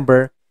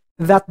remember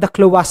that the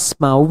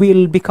cloasma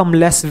will become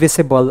less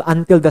visible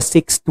until the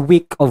 6th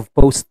week of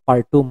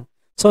postpartum.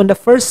 So in the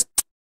first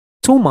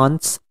 2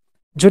 months,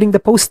 during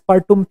the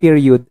postpartum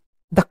period,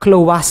 the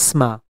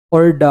cloasma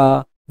or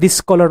the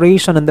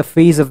discoloration on the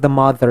face of the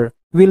mother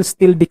will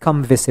still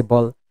become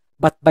visible.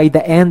 But by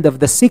the end of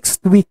the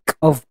 6th week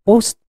of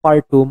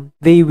postpartum,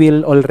 they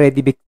will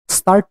already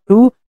start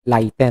to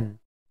lighten.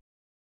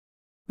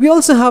 We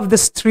also have the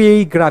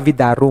striae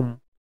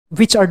gravidarum,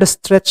 which are the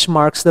stretch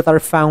marks that are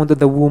found on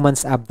the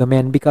woman's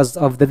abdomen because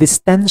of the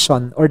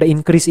distension or the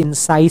increase in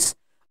size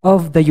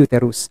of the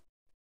uterus.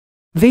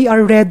 They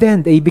are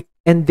reddened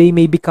and they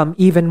may become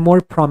even more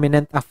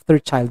prominent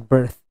after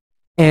childbirth.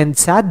 And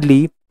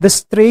sadly, the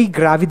striae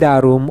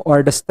gravidarum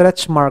or the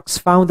stretch marks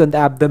found on the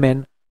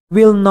abdomen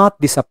will not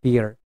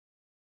disappear.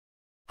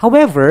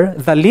 However,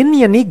 the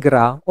linea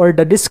nigra or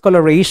the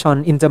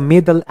discoloration in the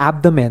middle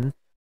abdomen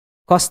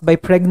caused by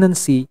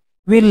pregnancy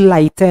will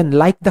lighten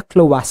like the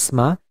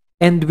cloasma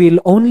and will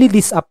only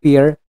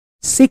disappear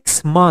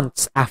 6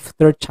 months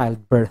after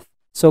childbirth.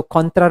 So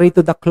contrary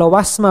to the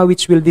cloasma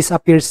which will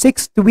disappear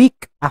 6th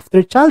week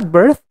after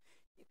childbirth,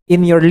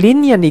 in your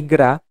linea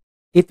nigra,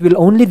 it will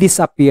only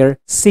disappear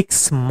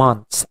 6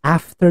 months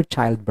after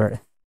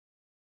childbirth.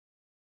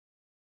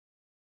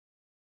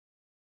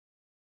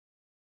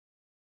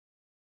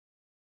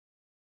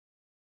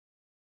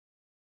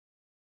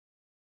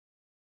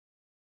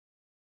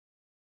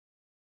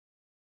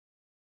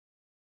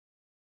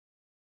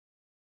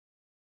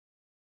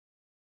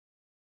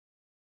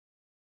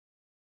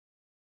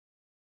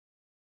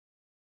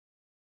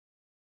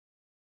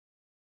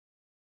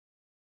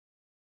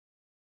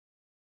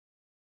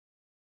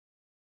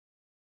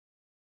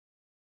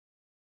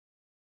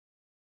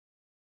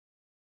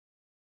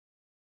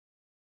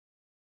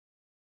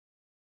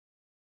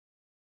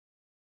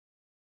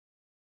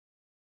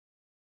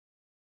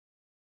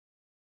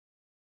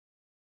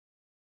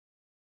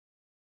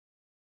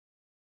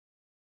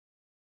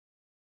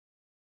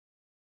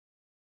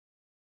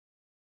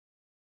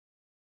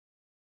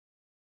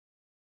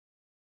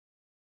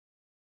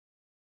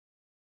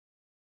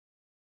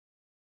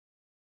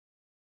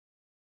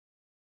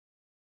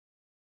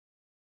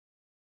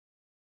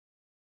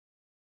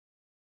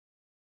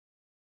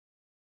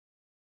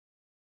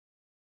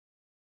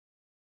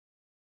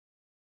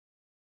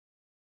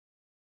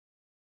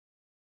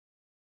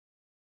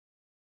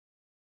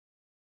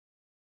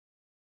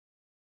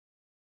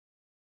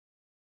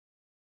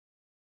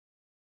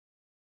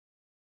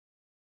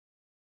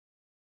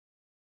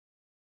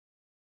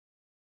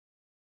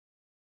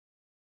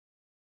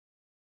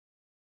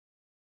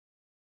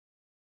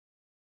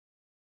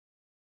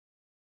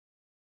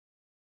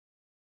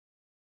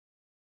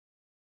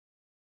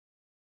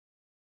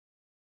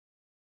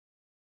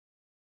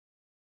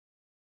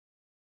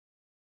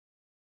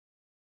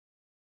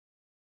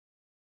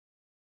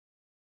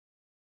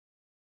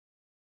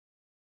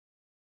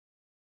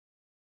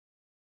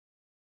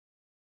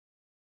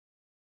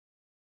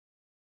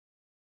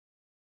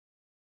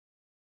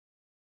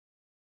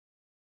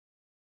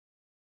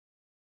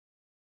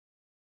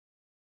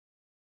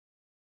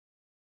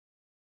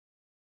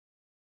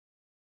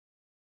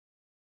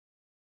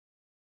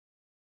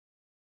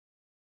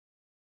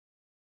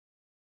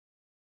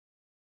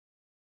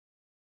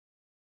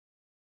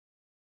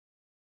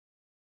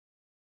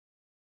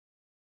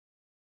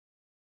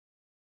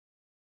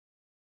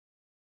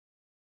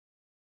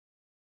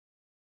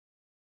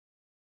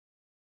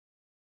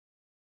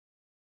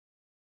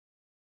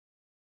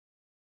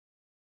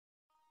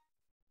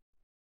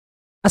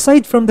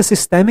 Aside from the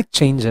systemic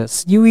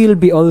changes, you will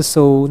be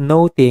also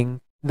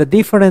noting the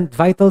different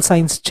vital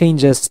signs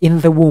changes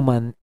in the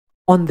woman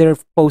on their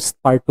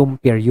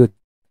postpartum period.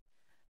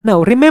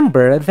 Now,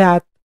 remember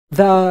that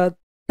the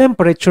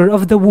temperature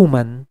of the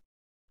woman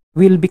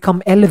will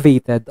become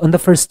elevated on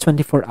the first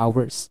 24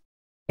 hours.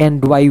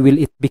 And why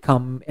will it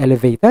become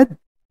elevated?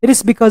 It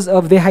is because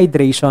of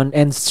dehydration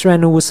and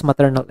strenuous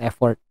maternal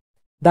effort.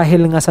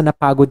 Dahil nga sa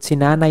napagod si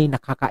nanay,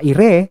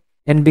 nakakaire,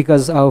 and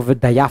because of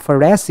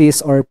diaphoresis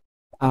or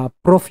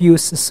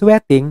profuse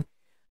sweating,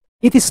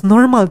 it is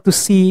normal to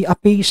see a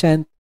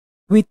patient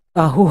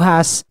who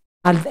has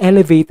an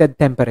elevated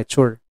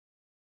temperature.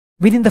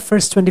 Within the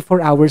first 24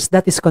 hours,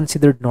 that is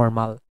considered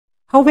normal.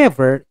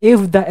 However,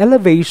 if the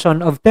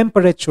elevation of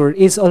temperature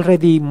is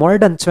already more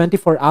than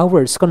 24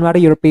 hours,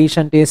 kunwari your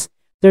patient is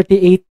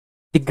 38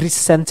 degrees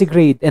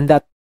centigrade and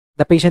that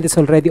the patient is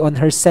already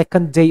on her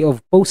second day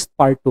of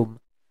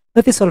postpartum,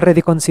 that is already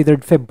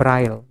considered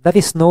febrile. That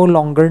is no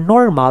longer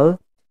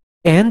normal,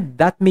 and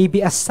that may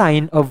be a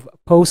sign of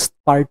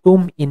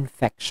postpartum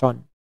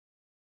infection.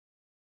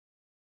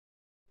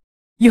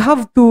 You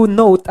have to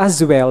note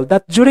as well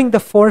that during the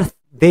 4th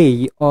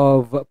day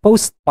of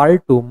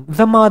postpartum,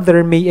 the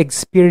mother may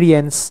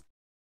experience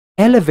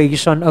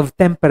elevation of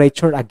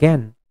temperature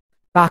again.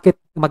 Bakit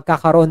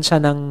magkakaroon siya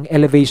ng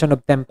elevation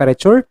of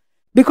temperature?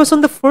 Because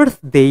on the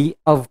 4th day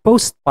of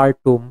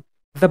postpartum,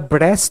 the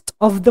breast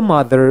of the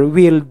mother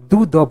will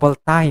do double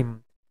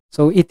time.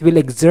 So it will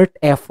exert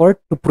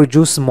effort to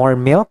produce more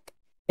milk,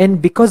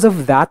 and because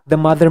of that, the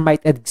mother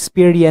might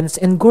experience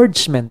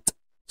engorgement.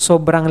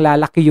 Sobrang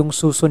lalaki yung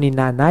suso ni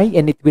nanay,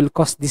 and it will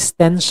cause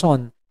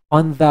distension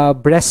on the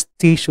breast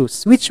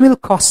tissues, which will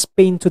cause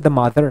pain to the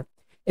mother.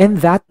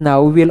 And that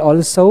now will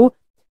also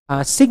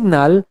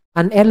signal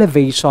an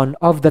elevation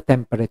of the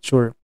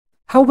temperature.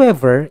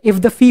 However,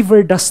 if the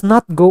fever does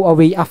not go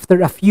away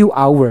after a few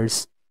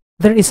hours,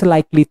 there is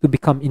likely to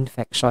become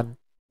infection.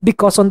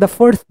 Because on the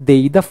fourth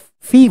day, the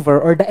fever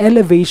or the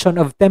elevation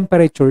of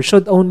temperature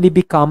should only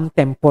become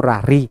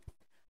temporary.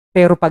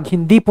 Pero pag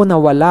hindi po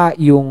nawala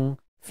yung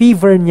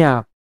fever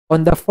niya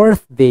on the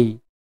fourth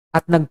day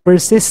at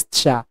nag-persist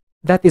siya,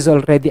 that is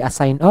already a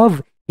sign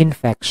of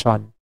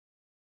infection.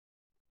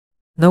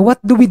 Now, what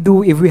do we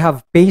do if we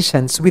have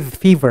patients with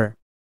fever?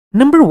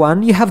 Number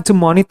one, you have to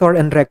monitor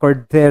and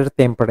record their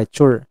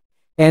temperature.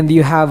 And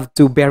you have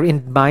to bear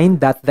in mind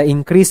that the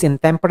increase in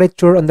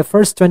temperature on the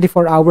first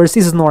 24 hours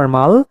is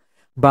normal,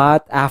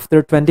 but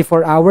after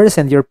 24 hours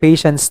and your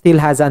patient still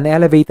has an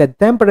elevated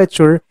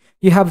temperature,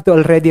 you have to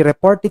already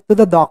report it to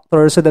the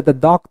doctor so that the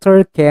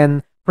doctor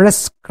can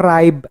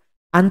prescribe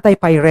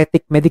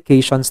antipyretic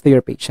medications to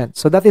your patient.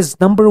 So that is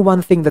number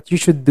one thing that you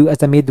should do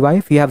as a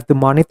midwife. You have to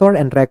monitor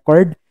and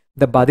record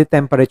the body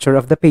temperature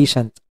of the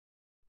patient.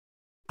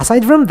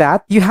 Aside from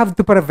that, you have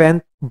to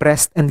prevent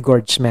breast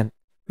engorgement.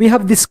 We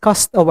have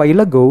discussed a while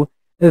ago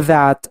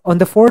that on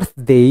the fourth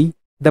day,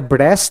 the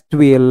breast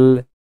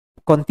will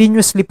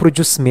continuously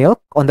produce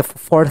milk on the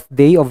fourth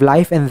day of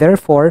life, and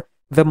therefore,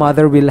 the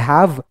mother will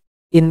have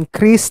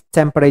increased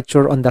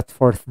temperature on that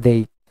fourth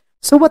day.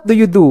 So what do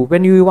you do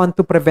when you want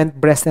to prevent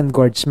breast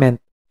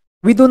engorgement?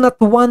 We do not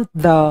want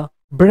the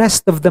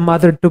breast of the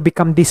mother to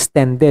become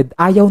distended.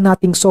 Ayaw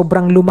nating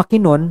sobrang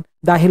lumaki nun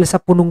dahil sa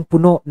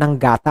punong-puno ng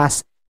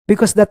gatas,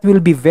 because that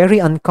will be very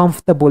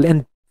uncomfortable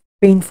and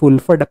painful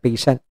for the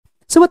patient.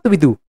 So what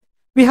do?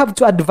 We have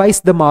to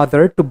advise the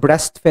mother to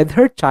breastfeed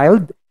her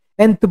child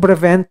and to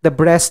prevent the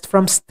breast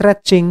from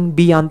stretching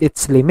beyond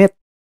its limit.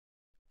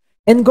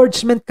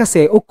 Engorgement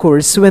kasi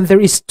occurs when there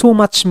is too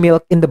much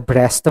milk in the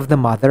breast of the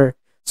mother.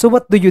 So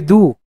what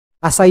do?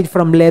 Aside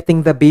from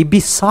letting the baby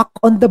suck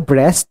on the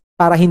breast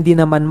para hindi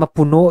naman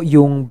mapuno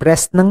yung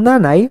breast ng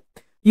nanay,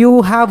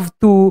 you have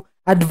to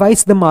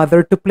advise the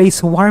mother to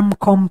place warm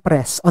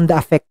compress on the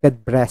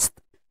affected breast.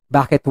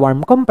 Bakit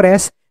warm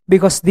compress?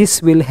 Because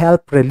this will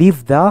help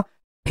relieve the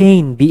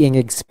pain being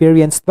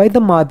experienced by the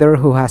mother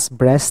who has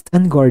breast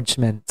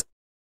engorgement.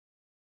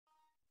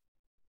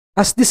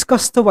 As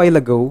discussed a while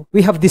ago,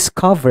 we have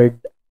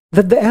discovered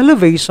that the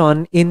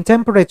elevation in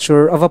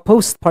temperature of a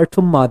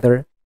postpartum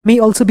mother may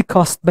also be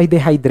caused by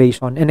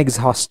dehydration and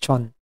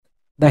exhaustion.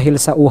 Dahil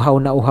sa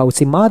uhaw na uhaw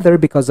si mother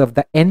because of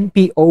the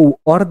NPO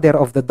order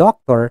of the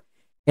doctor,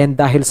 and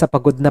dahil sa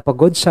pagod na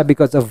pagod siya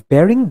because of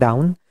bearing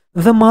down,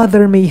 the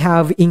mother may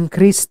have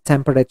increased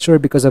temperature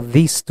because of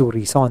these two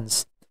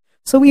reasons.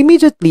 So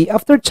immediately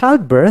after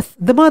childbirth,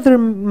 the mother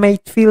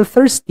might feel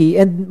thirsty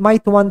and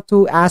might want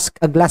to ask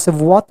a glass of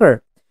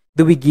water.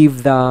 Do we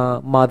give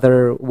the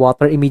mother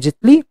water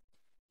immediately?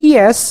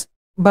 Yes,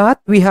 but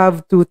we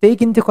have to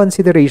take into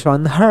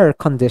consideration her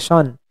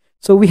condition.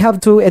 So we have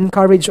to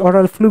encourage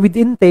oral fluid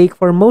intake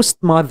for most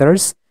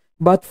mothers,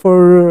 but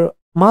for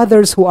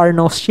mothers who are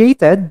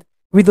nauseated,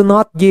 we do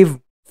not give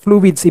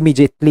fluids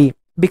immediately,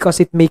 because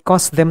it may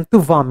cause them to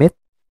vomit,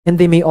 and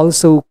they may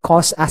also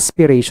cause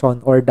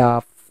aspiration, or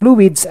the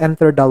fluids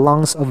enter the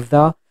lungs of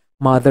the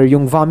mother.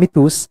 Yung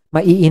vomitus,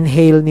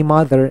 mai-inhale ni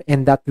mother,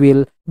 and that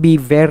will be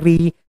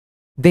very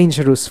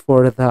dangerous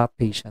for the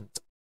patient.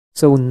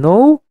 So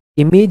no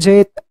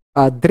immediate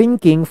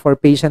drinking for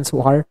patients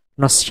who are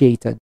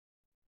nauseated.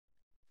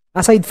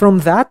 Aside from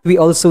that, we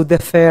also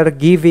defer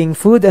giving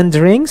food and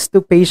drinks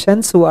to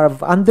patients who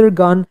have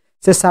undergone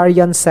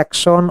cesarean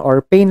section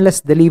or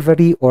painless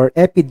delivery or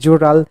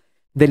epidural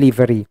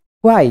delivery.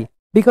 Why?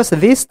 Because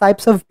these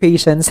types of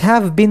patients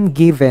have been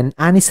given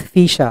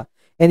anesthesia.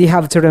 And you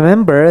have to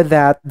remember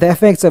that the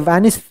effects of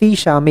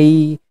anesthesia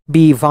may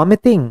be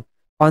vomiting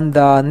on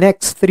the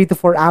next 3 to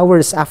 4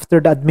 hours after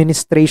the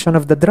administration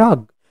of the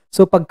drug.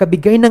 So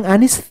pagkabigay ng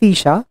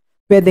anesthesia,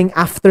 pwedeng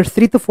after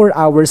 3 to 4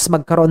 hours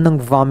magkaroon ng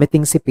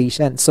vomiting si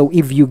patient. So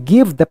if you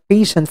give the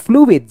patient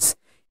fluids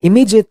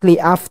immediately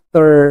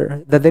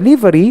after the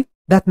delivery,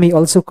 that may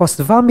also cause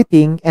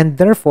vomiting and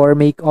therefore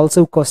may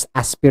also cause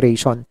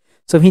aspiration.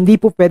 So hindi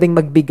po pwedeng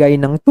magbigay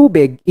ng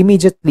tubig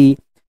immediately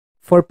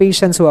for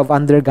patients who have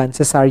undergone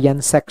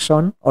cesarean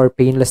section or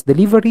painless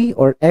delivery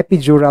or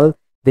epidural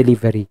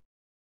delivery.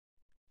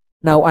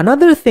 Now,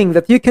 another thing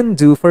that you can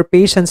do for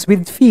patients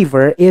with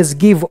fever is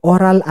give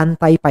oral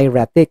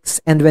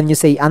antipyretics. And when you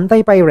say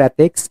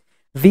antipyretics,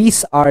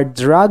 these are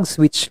drugs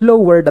which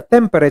lower the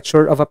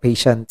temperature of a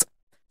patient.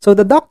 So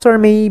the doctor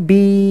may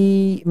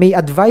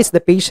advise the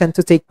patient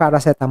to take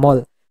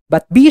paracetamol,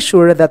 but be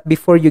sure that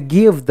before you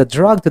give the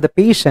drug to the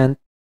patient,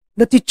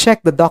 that you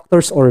check the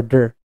doctor's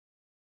order.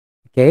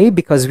 Okay?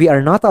 Because we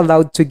are not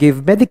allowed to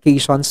give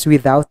medications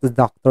without the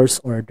doctor's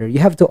order. You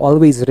have to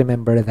always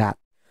remember that.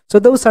 So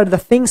those are the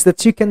things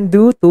that you can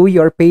do to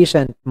your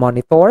patient: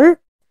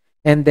 monitor,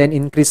 and then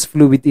increase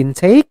fluid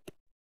intake,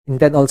 and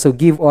then also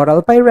give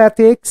oral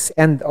pyretics,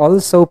 and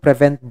also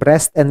prevent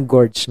breast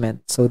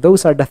engorgement. So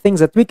those are the things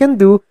that we can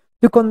do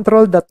to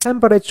control the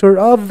temperature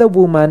of the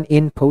woman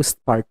in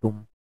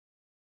postpartum.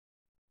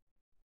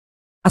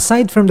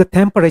 Aside from the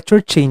temperature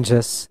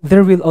changes,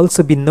 there will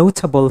also be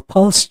notable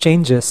pulse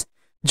changes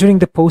during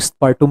the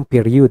postpartum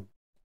period.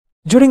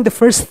 During the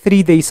first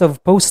 3 days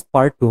of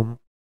postpartum,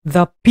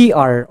 the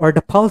PR, or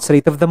the pulse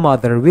rate of the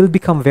mother, will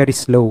become very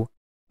slow,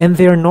 and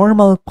their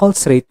normal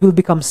pulse rate will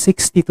become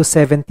 60 to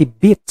 70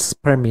 beats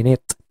per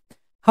minute.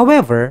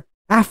 However,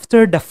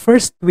 after the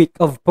first week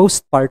of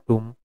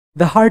postpartum,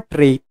 the heart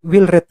rate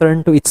will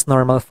return to its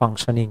normal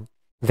functioning.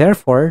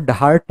 Therefore,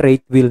 the heart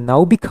rate will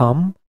now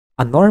become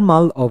a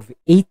normal of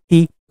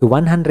 80 to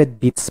 100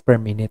 beats per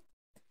minute.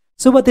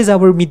 So what is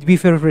our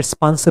midwifery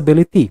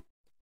responsibility?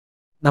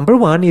 Number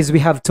one is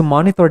we have to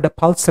monitor the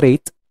pulse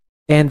rate,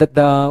 and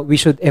we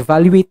should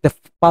evaluate the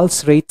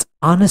pulse rate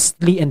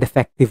honestly and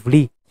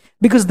effectively.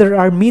 Because there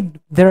are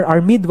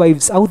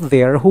midwives out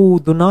there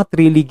who do not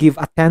really give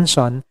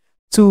attention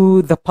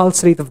to the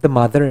pulse rate of the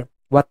mother.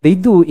 What they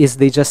do is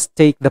they just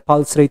take the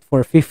pulse rate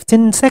for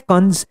 15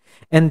 seconds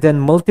and then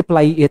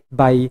multiply it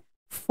by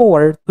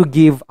 4 to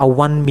give a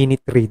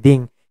 1-minute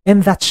reading.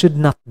 And that should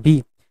not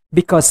be,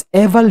 because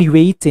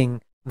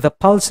evaluating the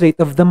pulse rate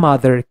of the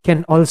mother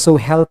can also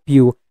help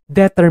you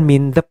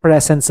determine the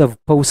presence of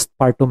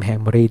postpartum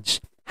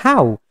hemorrhage.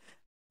 How?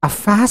 A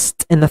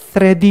fast and a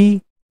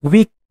thready,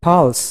 weak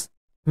pulse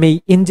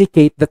may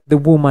indicate that the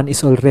woman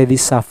is already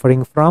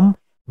suffering from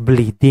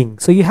bleeding.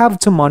 So you have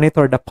to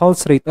monitor the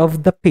pulse rate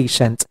of the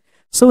patient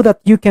so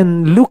that you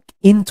can look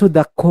into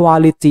the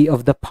quality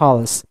of the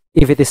pulse.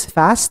 If it is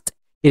fast,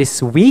 it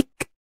is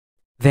weak,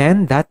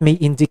 then that may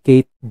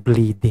indicate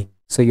bleeding.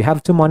 So you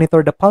have to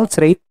monitor the pulse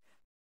rate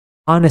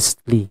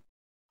honestly.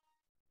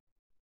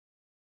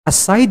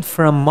 Aside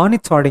from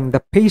monitoring the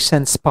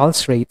patient's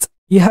pulse rate,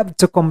 you have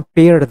to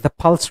compare the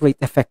pulse rate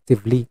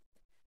effectively.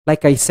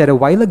 Like I said a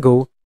while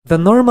ago, the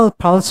normal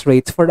pulse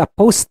rate for a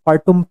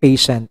postpartum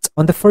patient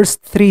on the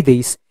first 3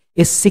 days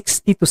is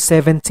 60 to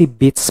 70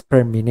 beats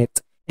per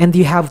minute. And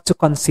you have to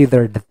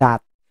consider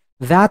that.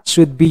 That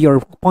should be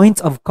your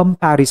point of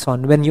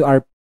comparison when you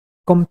are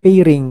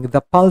comparing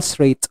the pulse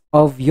rate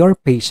of your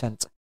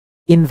patient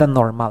in the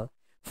normal.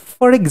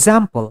 For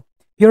example,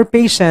 your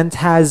patient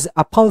has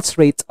a pulse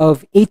rate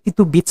of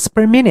 82 beats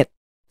per minute.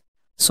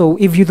 So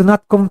if you do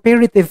not compare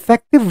it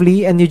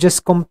effectively and you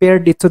just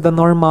compared it to the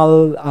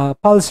normal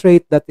pulse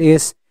rate that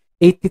is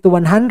 80 to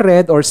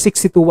 100 or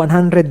 60 to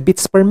 100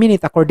 beats per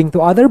minute according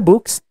to other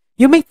books,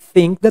 you might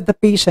think that the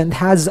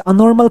patient has a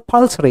normal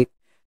pulse rate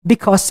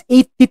because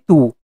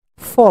 82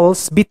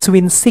 falls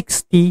between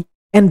 60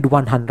 and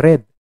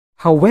 100.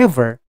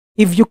 However,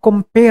 if you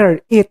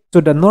compare it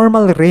to the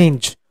normal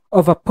range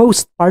of a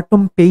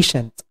postpartum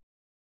patient,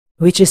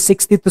 which is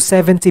 60 to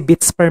 70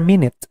 beats per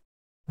minute,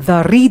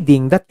 the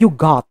reading that you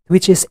got,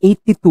 which is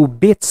 82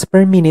 beats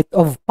per minute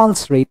of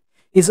pulse rate,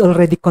 is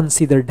already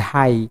considered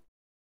high.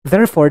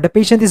 Therefore, the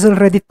patient is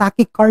already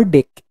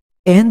tachycardic,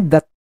 and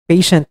that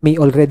patient may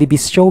already be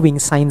showing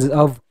signs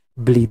of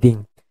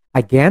bleeding.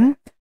 Again,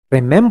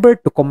 remember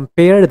to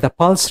compare the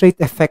pulse rate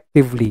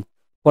effectively.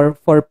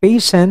 For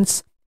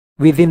patients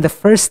within the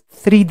first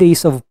 3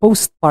 days of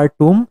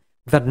postpartum,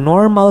 the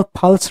normal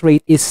pulse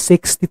rate is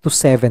 60 to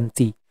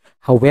 70.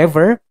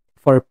 However,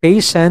 for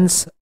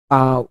patients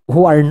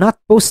who are not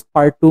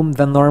postpartum,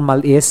 the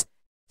normal is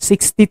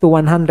 60 to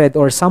 100,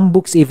 or some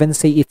books even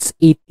say it's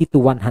 80 to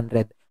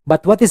 100.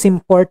 But what is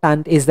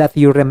important is that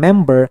you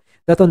remember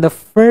that on the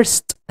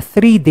first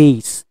 3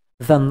 days,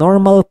 the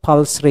normal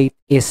pulse rate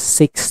is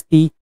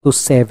 60 to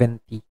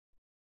 70.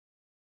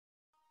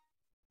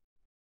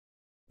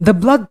 The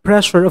blood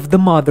pressure of the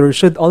mother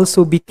should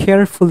also be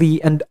carefully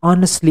and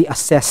honestly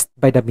assessed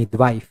by the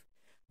midwife,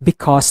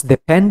 because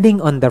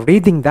depending on the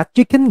reading that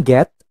you can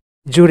get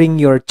during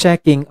your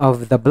checking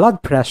of the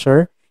blood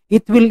pressure,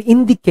 it will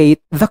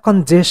indicate the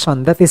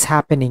condition that is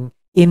happening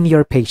in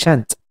your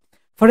patient.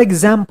 For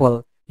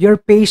example, your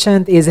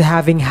patient is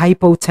having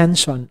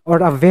hypotension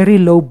or a very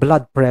low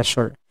blood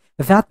pressure.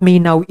 That may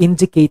now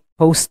indicate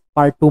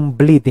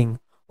postpartum bleeding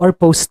or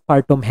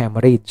postpartum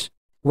hemorrhage.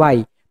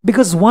 Why?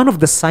 Because one of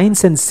the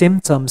signs and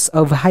symptoms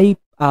of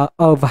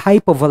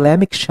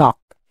hypovolemic shock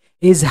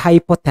is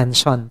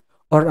hypotension,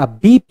 or a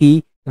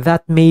BP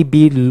that may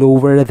be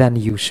lower than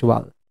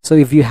usual. So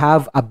if you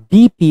have a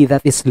BP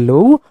that is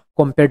low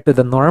compared to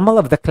the normal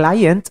of the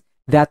client,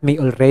 that may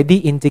already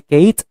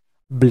indicate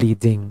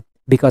bleeding,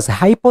 because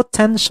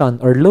hypotension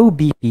or low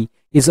BP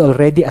is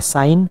already a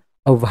sign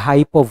of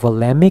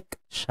hypovolemic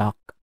shock.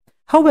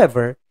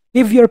 However,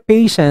 if your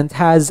patient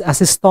has a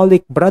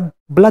systolic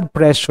blood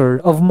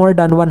pressure of more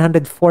than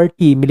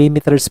 140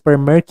 millimeters per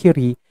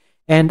mercury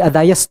and a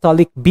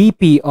diastolic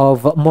BP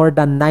of more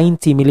than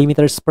 90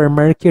 millimeters per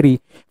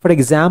mercury, for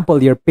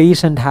example, your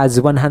patient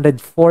has 140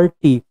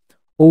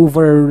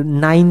 over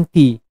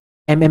 90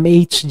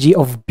 mmHg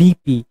of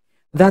BP,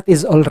 that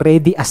is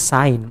already a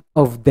sign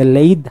of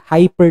delayed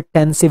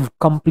hypertensive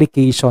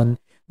complication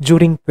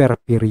during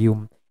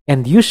puerperium.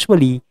 And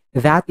usually,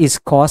 that is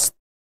called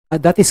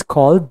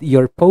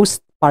your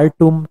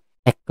postpartum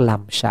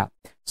eclampsia.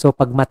 So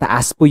pag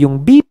mataas po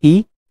yung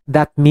BP,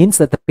 that means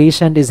that the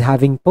patient is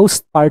having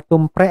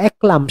postpartum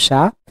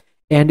preeclampsia.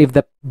 And if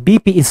the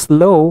BP is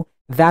low,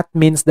 that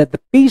means that the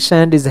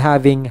patient is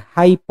having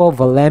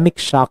hypovolemic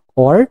shock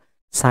or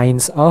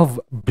signs of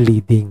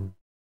bleeding.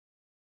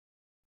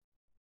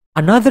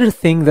 Another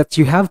thing that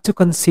you have to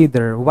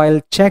consider while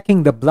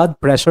checking the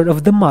blood pressure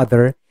of the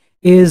mother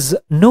is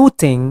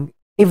noting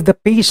if the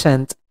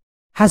patient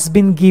has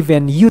been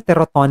given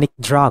uterotonic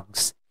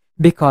drugs,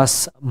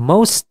 because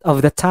most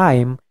of the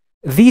time,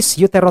 these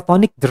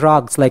uterotonic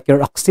drugs like your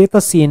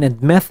oxytocin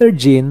and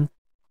methergine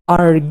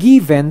are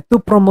given to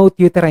promote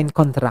uterine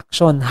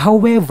contraction.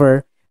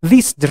 However,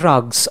 these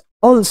drugs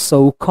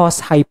also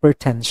cause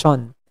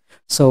hypertension.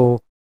 So,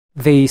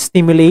 they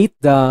stimulate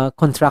the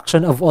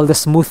contraction of all the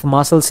smooth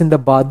muscles in the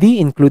body,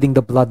 including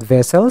the blood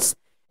vessels.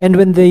 And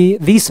when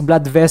these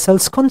blood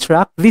vessels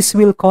contract, this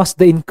will cause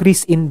the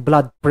increase in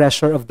blood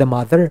pressure of the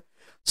mother.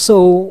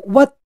 So,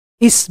 what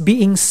is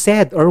being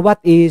said, or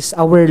what is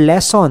our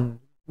lesson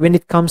when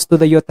it comes to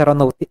the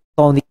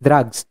uterotonic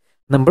drugs?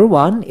 Number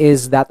one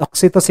is that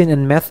oxytocin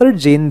and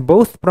methergine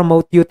both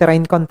promote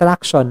uterine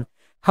contraction.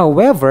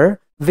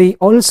 However, they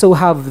also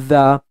have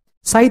the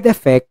side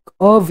effect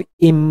of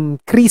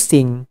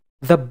increasing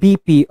the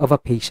BP of a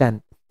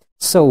patient.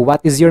 So,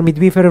 what is your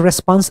midwifery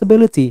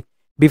responsibility?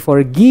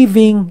 Before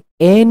giving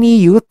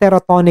any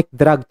uterotonic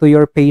drug to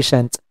your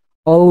patient,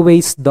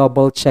 always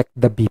double check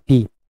the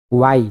BP.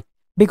 Why?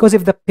 Because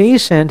if the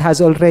patient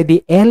has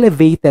already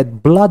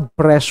elevated blood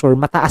pressure,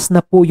 mataas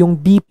na po yung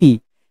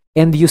BP,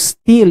 and you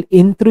still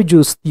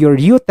introduced your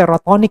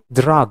uterotonic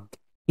drug,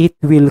 it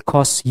will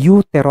cause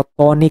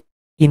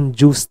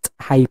uterotonic-induced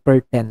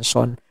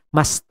hypertension.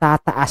 Mas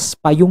tataas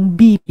pa yung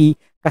BP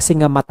kasi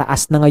nga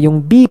mataas na nga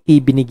yung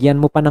BP, binigyan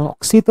mo pa ng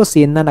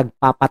oxytocin na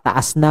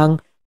nagpapataas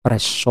ng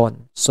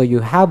presyon. So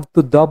you have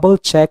to double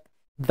check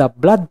the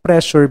blood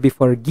pressure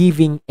before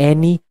giving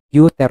any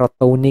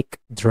uterotonic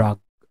drug.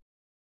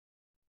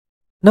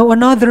 Now,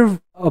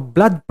 another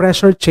blood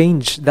pressure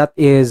change that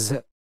is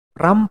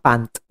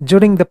rampant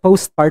during the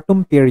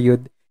postpartum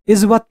period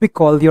is what we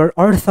call your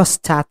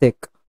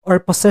orthostatic or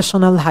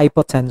positional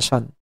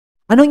hypotension.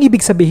 Anong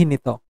ibig sabihin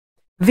nito?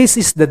 This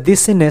is the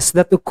dizziness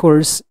that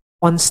occurs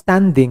on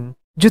standing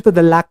due to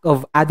the lack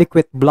of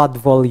adequate blood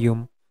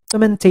volume to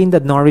maintain the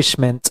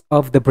nourishment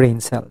of the brain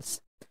cells.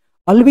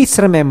 Always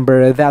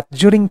remember that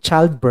during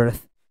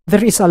childbirth,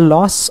 there is a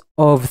loss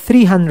of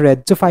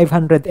 300 to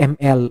 500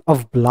 ml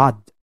of blood.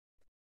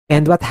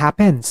 And what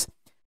happens?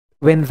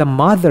 When the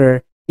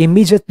mother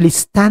immediately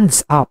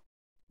stands up,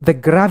 the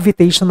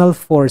gravitational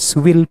force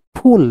will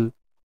pull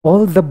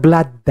all the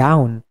blood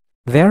down.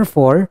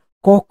 Therefore,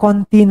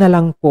 kokonti na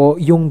lang po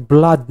yung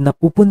blood na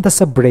pupunta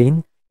sa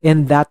brain,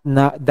 and that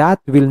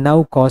will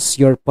now cause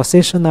your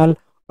positional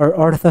or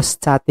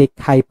orthostatic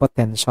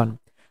hypotension.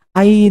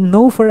 I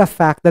know for a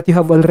fact that you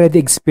have already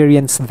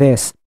experienced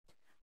this.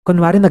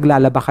 Kunwari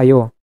naglalaba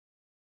kayo,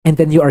 and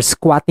then you are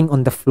squatting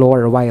on the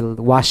floor while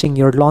washing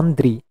your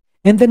laundry,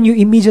 and then you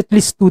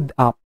immediately stood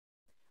up.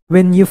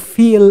 When you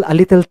feel a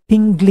little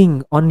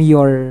tingling on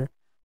your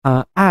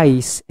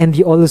eyes, and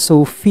you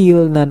also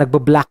feel na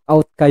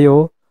nagba-blackout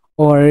kayo,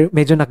 or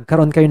medyo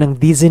nagkaroon kayo ng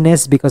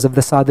dizziness because of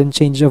the sudden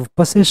change of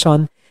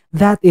position,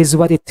 that is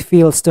what it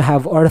feels to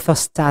have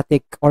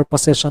orthostatic or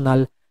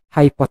positional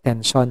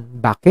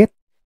hypotension. Bakit?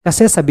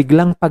 Kasi sa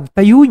biglang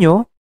pagtayo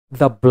nyo,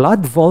 the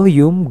blood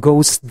volume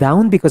goes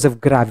down because of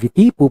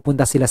gravity,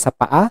 pupunta sila sa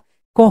paa,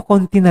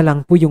 kokonti na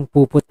lang po yung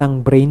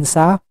puputang brain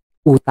sa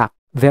utak.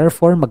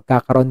 Therefore,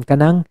 magkakaroon ka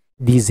ng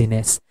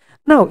dizziness.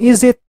 Now,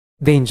 is it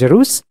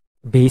dangerous?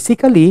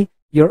 Basically,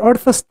 your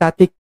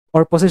orthostatic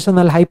or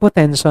positional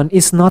hypotension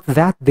is not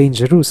that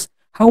dangerous.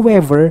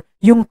 However,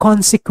 yung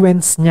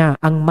consequence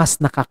niya ang mas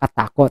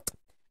nakakatakot.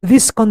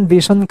 This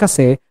condition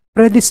kasi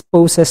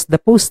predisposes the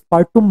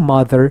postpartum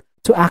mother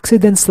to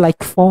accidents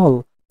like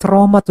fall,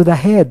 trauma to the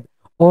head,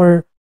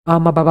 or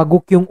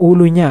mababagok yung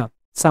ulo niya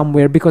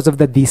somewhere because of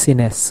the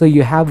dizziness. So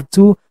you have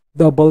to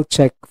double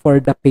check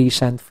for the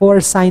patient for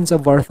signs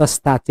of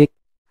orthostatic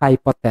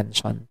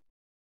hypotension.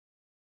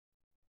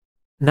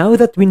 Now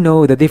that we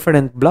know the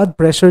different blood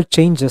pressure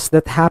changes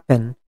that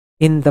happen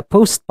in the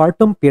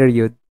postpartum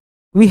period,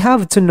 we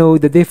have to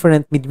know the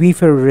different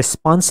midwifery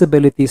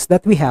responsibilities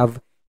that we have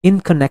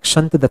in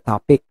connection to the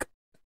topic.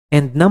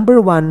 And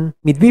number one,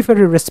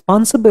 midwifery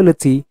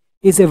responsibility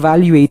is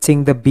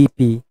evaluating the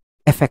BP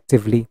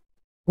effectively.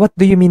 What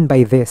do you mean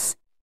by this?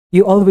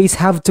 You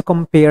always have to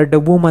compare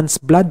the woman's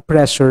blood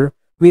pressure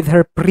with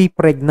her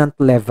pre-pregnant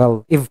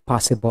level, if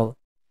possible.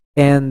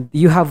 And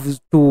you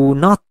have to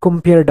not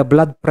compare the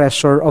blood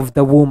pressure of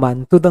the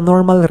woman to the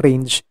normal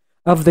range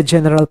of the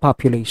general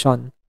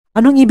population.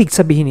 Anong ibig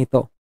sabihin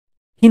nito?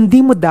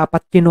 Hindi mo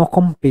dapat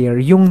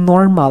kino-compare yung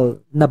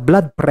normal na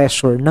blood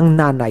pressure ng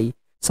nanay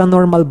sa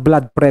normal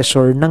blood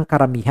pressure ng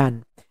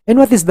karamihan. And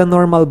what is the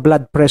normal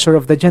blood pressure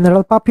of the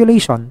general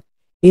population?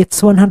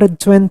 It's 120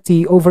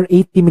 over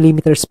 80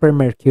 millimeters per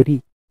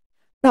mercury.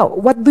 Now,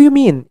 what do you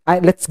mean?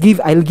 I'll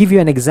give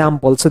you an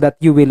example so that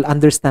you will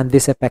understand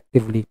this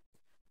effectively.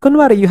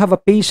 Kunwari, you have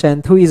a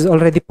patient who is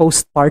already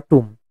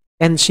postpartum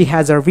and she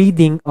has a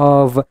reading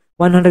of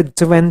 120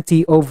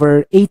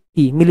 over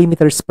 80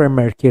 millimeters per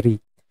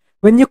mercury.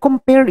 When you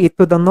compare it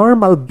to the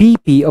normal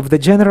BP of the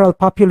general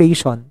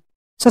population,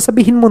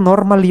 sasabihin mo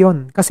normal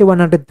yon kasi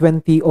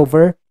 120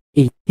 over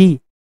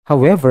 80.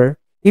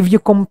 However, if you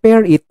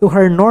compare it to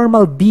her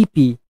normal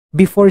BP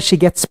before she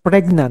gets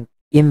pregnant,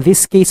 in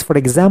this case, for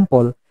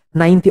example,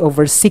 90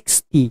 over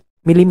 60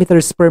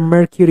 millimeters per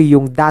mercury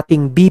yung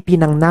dating BP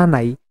ng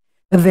nanay,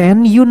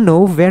 then you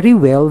know very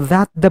well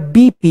that the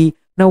BP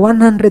na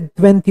 120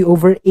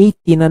 over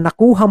 80 na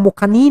nakuha mo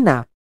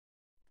kanina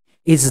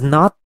is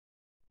not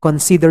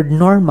considered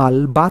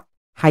normal but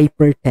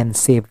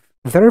hypertensive.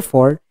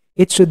 Therefore,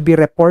 it should be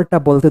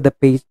reportable to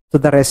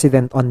the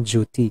resident on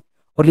duty.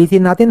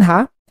 Ulitin natin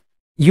ha,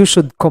 you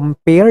should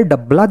compare the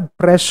blood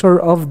pressure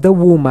of the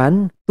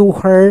woman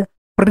to her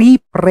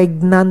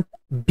pre-pregnant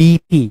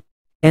BP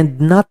and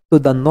not to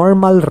the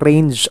normal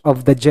range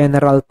of the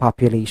general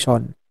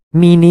population.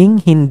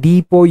 Meaning,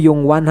 hindi po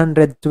yung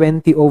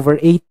 120 over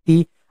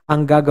 80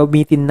 ang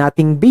gagamitin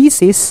nating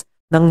basis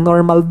ng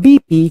normal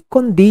BP,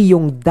 kundi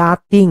yung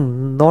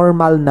dating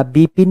normal na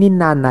BP ni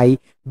nanay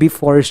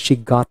before she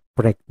got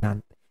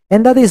pregnant.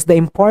 And that is the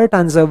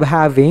importance of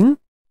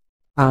having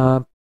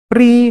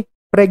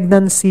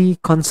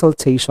pre-pregnancy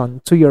consultation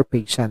to your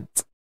patient.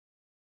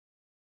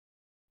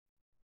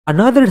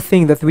 Another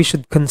thing that we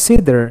should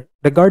consider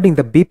regarding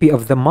the BP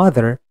of the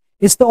mother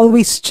is to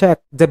always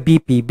check the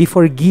BP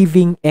before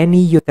giving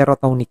any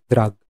uterotonic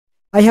drug.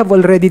 I have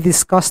already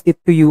discussed it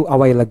to you a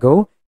while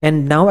ago,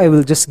 and now I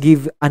will just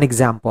give an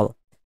example.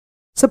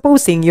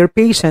 Supposing your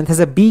patient has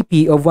a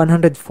BP of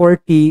 140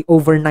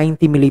 over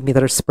 90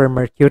 millimeters per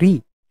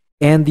mercury,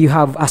 and you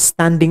have a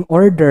standing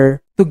order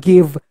to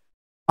give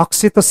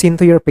oxytocin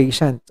to your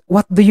patient.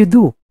 What do?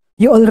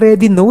 You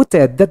already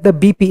noted that the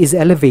BP is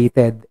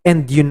elevated,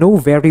 and you know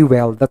very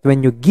well that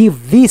when you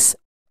give this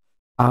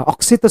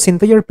oxytocin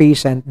to your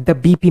patient, the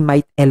BP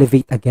might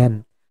elevate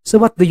again. So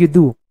what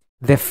do?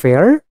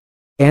 Defer,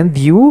 and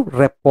you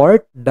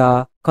report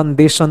the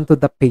condition to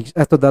the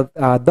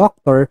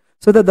doctor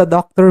so that the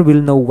doctor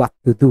will know what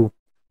to do.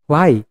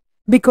 Why?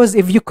 Because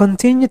if you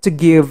continue to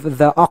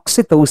give the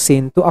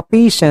oxytocin to a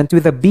patient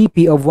with a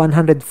BP of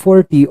 140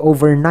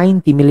 over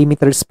 90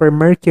 millimeters per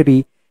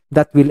mercury,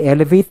 that will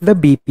elevate the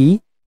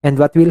BP, and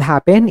what will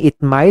happen? It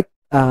might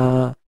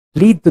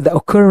lead to the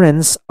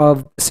occurrence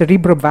of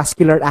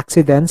cerebrovascular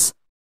accidents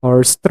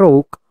or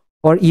stroke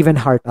or even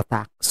heart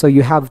attack. So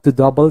you have to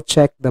double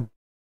check the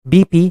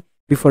BP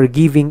before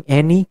giving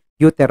any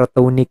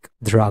uterotonic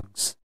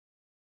drugs.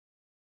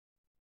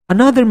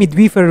 Another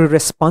midwifery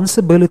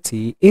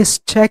responsibility is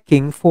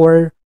checking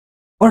for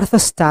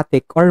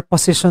orthostatic or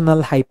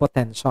positional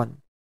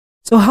hypotension.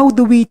 So how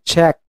do we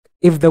check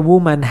if the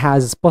woman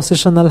has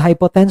positional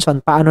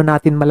hypotension? Paano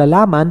natin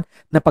malalaman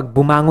na pag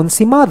bumangon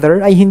si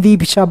mother ay hindi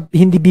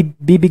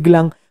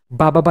bibiglang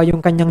bababa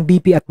yung kanyang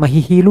BP at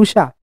mahihilo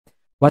siya?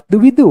 What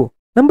do?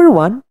 Number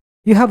one,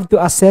 you have to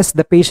assess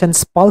the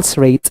patient's pulse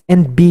rate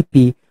and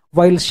BP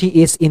while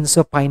she is in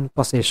supine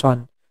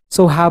position.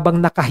 So habang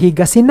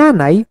nakahiga si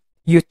nanay,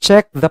 you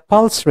check the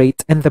pulse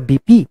rate and the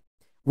BP.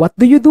 What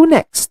do you do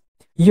next?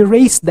 You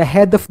raise the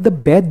head of the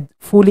bed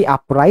fully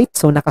upright,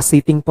 so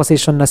nakasitting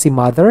position na si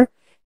mother,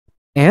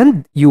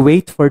 and you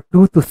wait for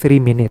 2 to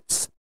 3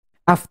 minutes.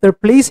 After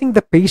placing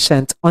the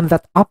patient on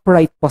that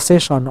upright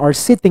position or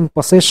sitting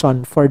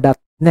position for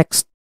that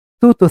next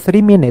 2 to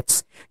 3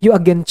 minutes, you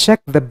again check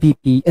the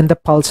BP and the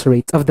pulse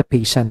rate of the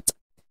patient.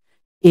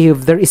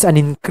 If there is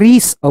an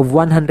increase of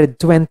 120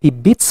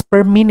 beats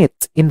per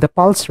minute in the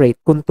pulse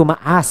rate, kung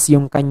tumaas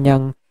yung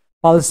kanyang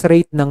pulse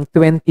rate ng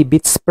 20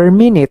 beats per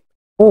minute,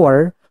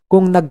 or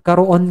kung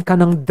nagkaroon ka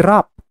ng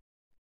drop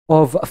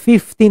of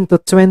 15 to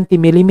 20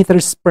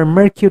 millimeters per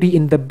mercury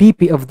in the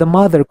BP of the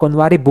mother,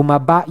 kunwari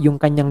bumaba yung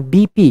kanyang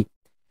BP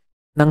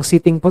ng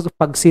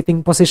pag sitting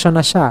position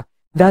na siya,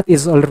 that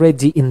is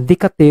already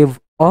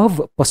indicative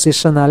of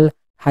positional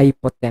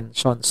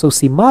hypotension. So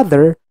si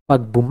mother,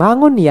 pag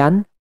bumangon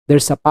yan,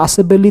 there's a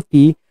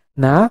possibility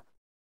na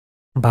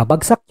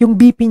babagsak yung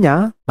BP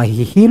niya,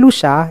 mahihilo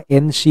siya,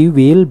 and she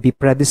will be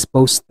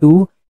predisposed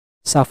to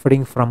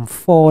suffering from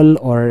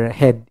fall or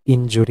head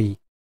injury.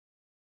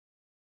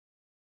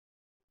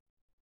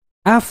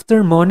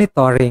 After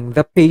monitoring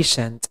the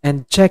patient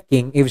and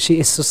checking if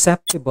she is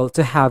susceptible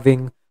to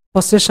having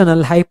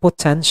positional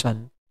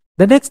hypotension,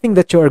 the next thing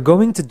that you are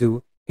going to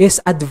do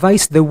is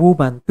advise the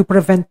woman to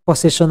prevent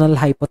positional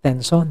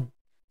hypotension.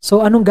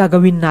 So anong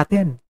gagawin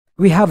natin?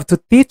 We have to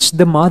teach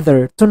the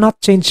mother to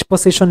not change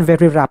position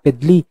very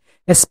rapidly,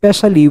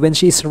 especially when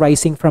she is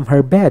rising from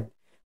her bed.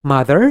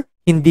 Mother,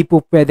 hindi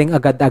po pwedeng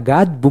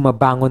agad-agad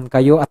bumabangon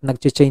kayo at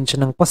nag-change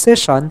ng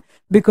position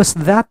because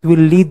that will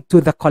lead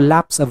to the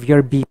collapse of your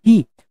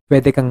BP.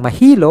 Pwede kang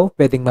mahilo,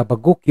 pwedeng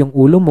mabagok yung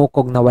ulo mo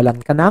kung nawalan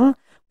ka ng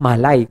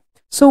malay.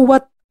 So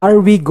what are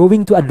we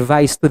going to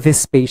advise to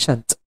this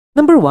patient?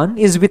 Number 1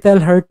 is we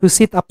tell her to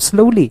sit up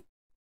slowly.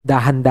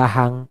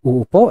 Dahan-dahang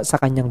uupo sa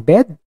kanyang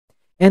bed,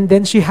 and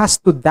then she has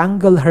to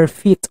dangle her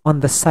feet on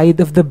the side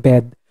of the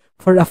bed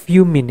for a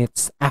few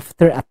minutes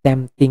after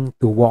attempting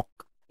to walk.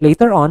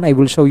 Later on, I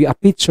will show you a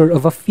picture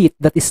of a feet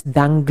that is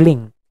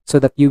dangling so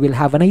that you will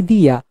have an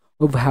idea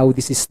of how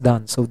this is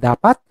done. So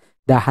dapat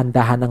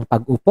dahan-dahan ang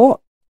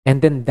pag-upo,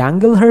 and then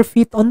dangle her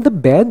feet on the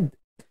bed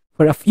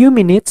for a few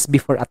minutes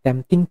before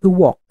attempting to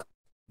walk.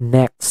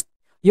 Next,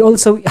 you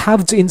also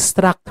have to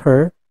instruct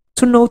her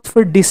to note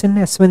for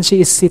dizziness when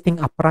she is sitting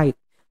upright.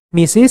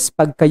 Mrs.,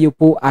 pag kayo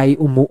po ay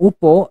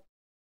umuupo,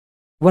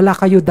 wala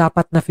kayo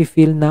dapat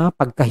nafe-feel na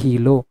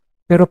pagkahilo.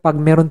 Pero pag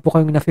meron po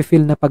kayong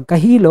nafe-feel na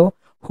pagkahilo,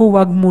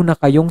 huwag muna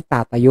kayong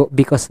tatayo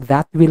because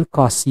that will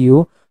cause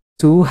you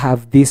to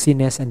have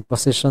dizziness and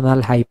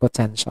positional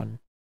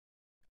hypotension.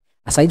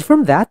 Aside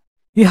from that,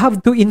 you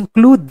have to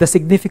include the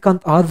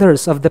significant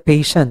others of the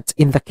patient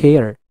in the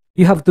care.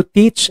 You have to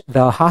teach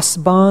the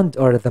husband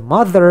or the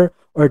mother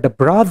or the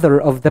brother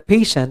of the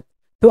patient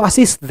to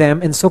assist them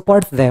and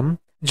support them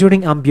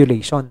during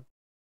ambulation.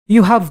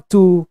 You have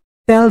to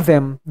tell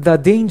them the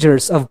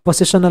dangers of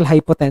positional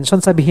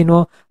hypotension. Sabihin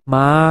mo,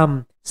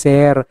 ma'am,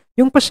 sir,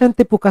 yung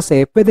pasyente po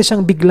kasi pwede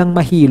siyang biglang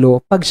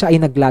mahilo pag siya ay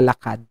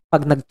naglalakad,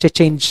 pag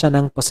nag-change siya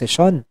ng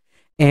posisyon.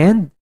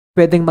 And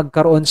pwedeng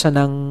magkaroon siya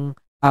ng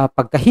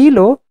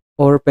pagkahilo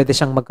or pwede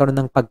siyang magkaroon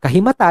ng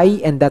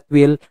pagkahimatay, and that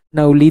will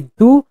now lead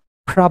to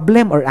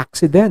problem or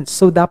accidents.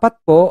 So dapat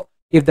po,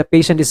 if the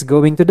patient is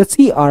going to the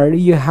CR,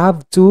 you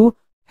have to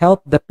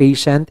help the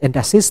patient and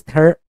assist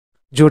her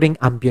during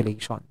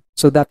ambulation.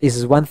 So that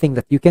is one thing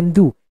that you can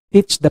do.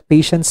 Teach the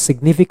patient's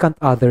significant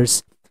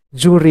others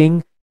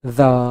during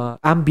the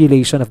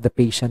ambulation of the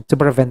patient to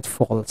prevent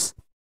falls.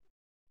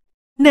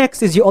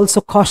 Next is you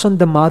also caution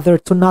the mother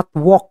to not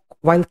walk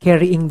while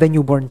carrying the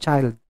newborn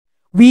child.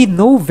 We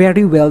know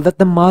very well that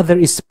the mother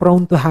is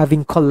prone to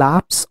having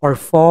collapse or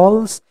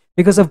falls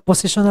because of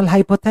positional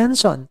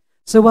hypotension.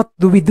 So what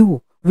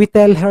do? We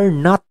tell her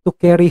not to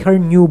carry her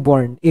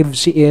newborn if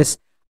she is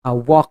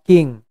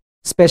walking,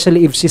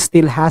 especially if she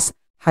still has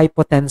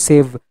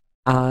hypotensive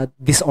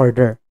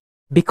disorder.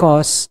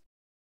 Because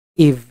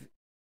if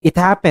it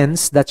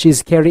happens that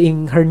she's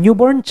carrying her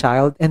newborn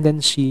child and then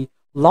she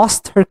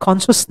lost her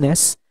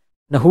consciousness,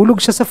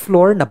 nahulog siya sa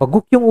floor,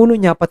 nabagok yung ulo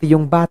niya, pati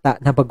yung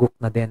bata, nabagok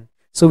na din.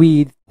 So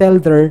we tell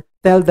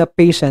the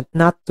patient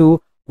not to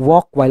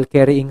walk while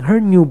carrying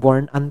her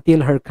newborn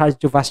until her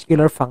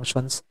cardiovascular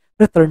functions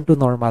return to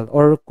normal.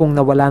 Or kung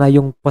nawala na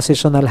yung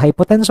positional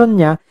hypotension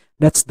niya,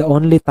 that's the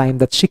only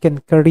time that she can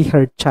carry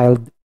her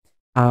child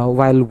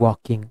while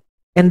walking.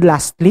 And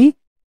lastly,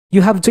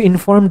 you have to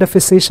inform the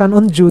physician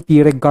on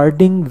duty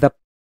regarding the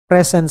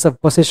presence of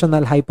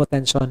positional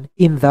hypotension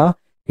in the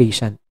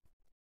patient.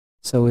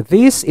 So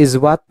this is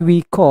what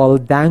we call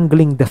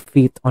dangling the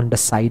feet on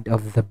the side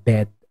of the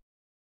bed.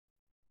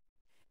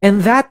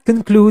 And that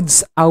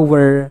concludes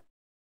our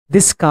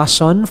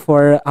discussion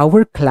for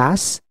our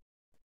class.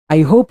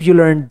 I hope you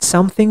learned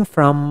something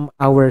from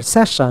our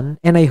session,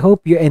 and I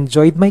hope you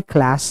enjoyed my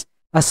class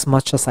as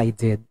much as I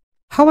did.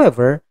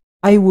 However,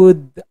 I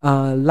would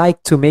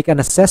like to make an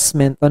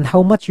assessment on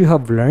how much you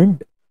have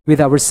learned with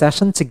our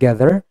session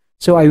together.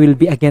 So I will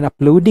be again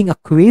uploading a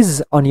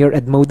quiz on your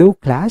Edmodo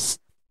class.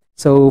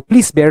 So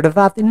please bear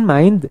that in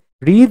mind.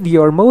 Read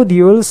your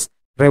modules,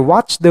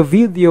 rewatch the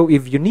video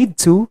if you need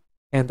to,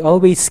 and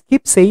always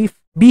keep safe,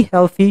 be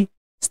healthy,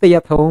 stay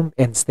at home,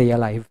 and stay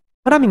alive.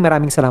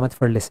 Maraming salamat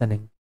for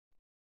listening.